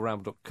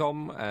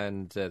show@thefootballramble.com,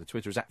 and the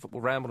Twitter is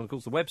 @footballramble, and of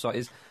course the website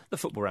is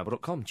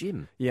thefootballramble.com.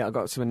 Jim. Yeah, I've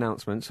got some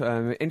announcements.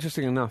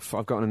 Interesting enough,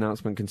 I've got an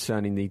announcement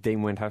concerning the Dean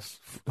Windhouse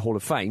Hall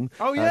of Fame.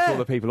 Oh, yeah. To all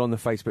the people on the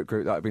Facebook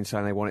group that have been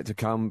saying they want it to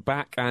come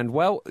back. And,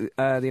 well,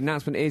 the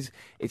announcement is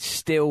it's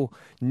still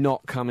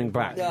not coming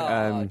back.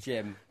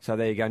 Jim. So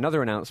there you go,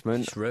 another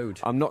announcement. It's rude.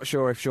 I'm not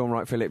sure if Sean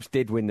Wright-Phillips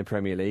did win the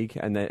Premier League,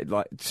 and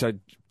so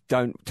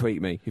don't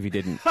tweet me if you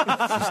didn't.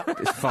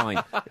 It's fine.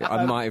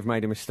 I might have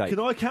made a mistake. Can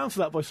I counter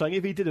that by saying,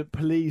 if he didn't,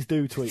 please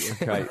do tweet him.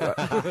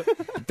 Okay,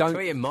 don't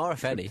Tweet him more,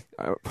 if any.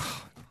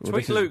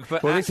 Tweet Luke,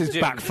 but this has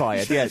Jim.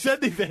 backfired. Yes,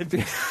 Said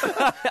anything.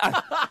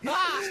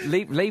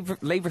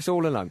 leave us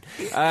all alone.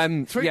 Tweet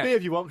yeah. me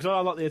if you want, because I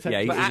like the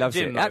attention. Yeah, But he at loves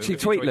Jim, it. though, Actually,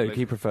 if you tweet tweet Luke. Luke.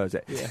 He prefers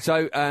it.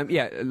 So,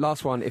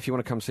 last one. If you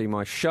want to come see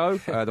my show,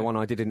 the one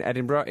I did in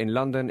Edinburgh, in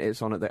London,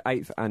 it's on at the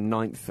 8th and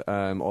 9th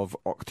of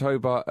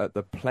October at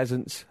the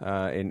Pleasance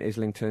in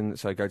Islington.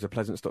 So go to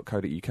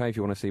pleasance.co.uk if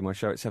you want to see my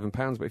show at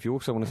 £7. But if you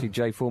also want to see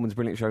Jay Foreman's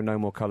brilliant show, No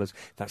More Colours,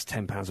 that's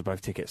 £10 of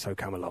both tickets. So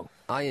come along.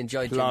 I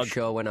enjoyed Plug. Jim's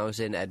show when I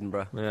was in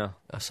Edinburgh. Yeah.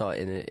 I saw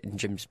it in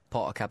Jim's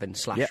porter cabin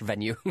 / Yep.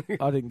 venue.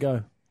 I didn't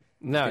go.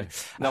 No,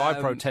 I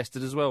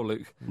protested as well,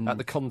 Luke, at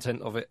the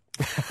content of it.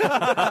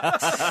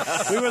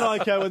 We were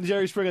like when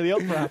Jerry Springer the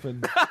Opera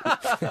happened.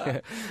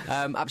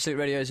 Absolute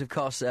Radio is, of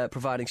course,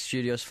 providing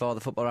studios for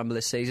the Football Ramble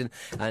this season,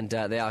 and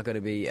they are going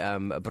to be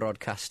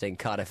broadcasting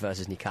Cardiff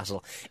versus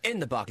Newcastle in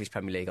the Barclays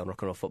Premier League on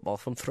Rock and Roll Football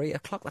from 3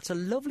 o'clock. That's a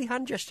lovely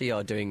hand gesture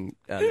you're doing,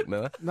 Luke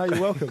Moore. No,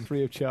 you're welcome,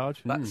 free of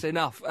charge. That's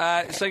enough.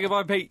 Say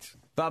goodbye, Pete.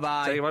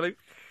 Bye-bye. Say goodbye, Luke.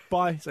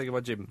 Bye. Say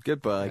goodbye, Jim.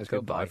 Goodbye. It's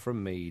goodbye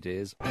from me,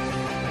 dears.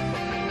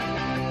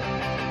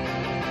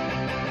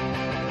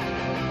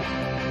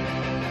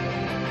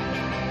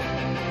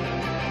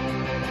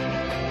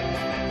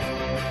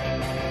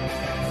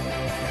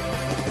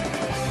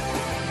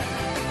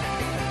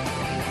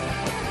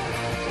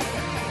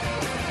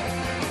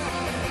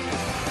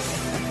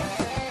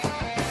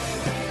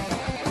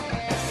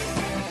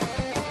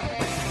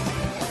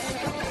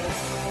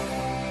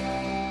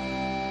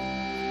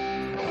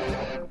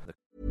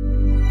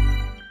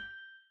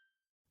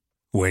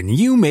 When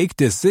you make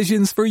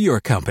decisions for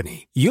your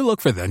company, you look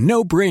for the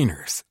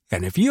no-brainers.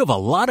 And if you have a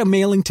lot of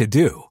mailing to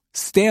do,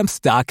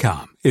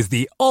 Stamps.com is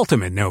the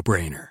ultimate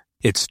no-brainer.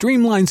 It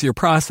streamlines your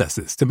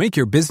processes to make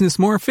your business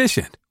more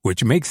efficient,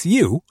 which makes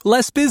you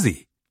less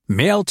busy.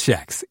 Mail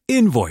checks,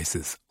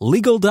 invoices,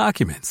 legal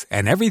documents,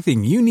 and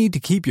everything you need to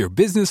keep your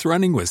business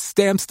running with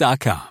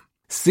Stamps.com.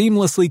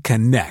 Seamlessly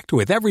connect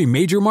with every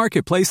major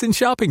marketplace and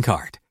shopping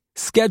cart.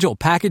 Schedule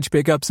package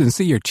pickups and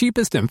see your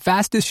cheapest and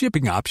fastest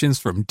shipping options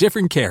from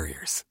different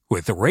carriers,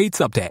 with rates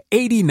up to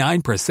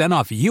 89%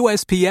 off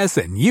USPS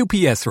and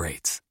UPS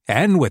rates.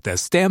 And with the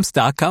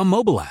Stamps.com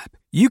mobile app,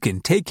 you can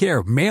take care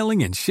of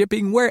mailing and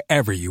shipping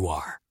wherever you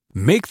are.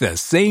 Make the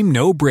same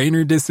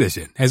no-brainer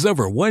decision as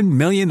over 1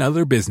 million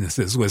other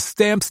businesses with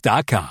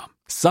Stamps.com.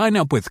 Sign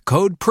up with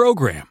code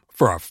PROGRAM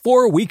for a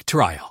 4-week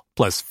trial,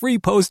 plus free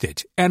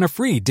postage and a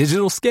free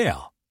digital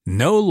scale.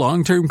 No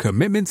long-term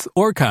commitments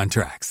or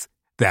contracts.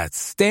 That's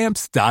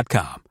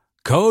Stamps.com.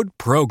 Code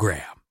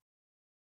PROGRAM.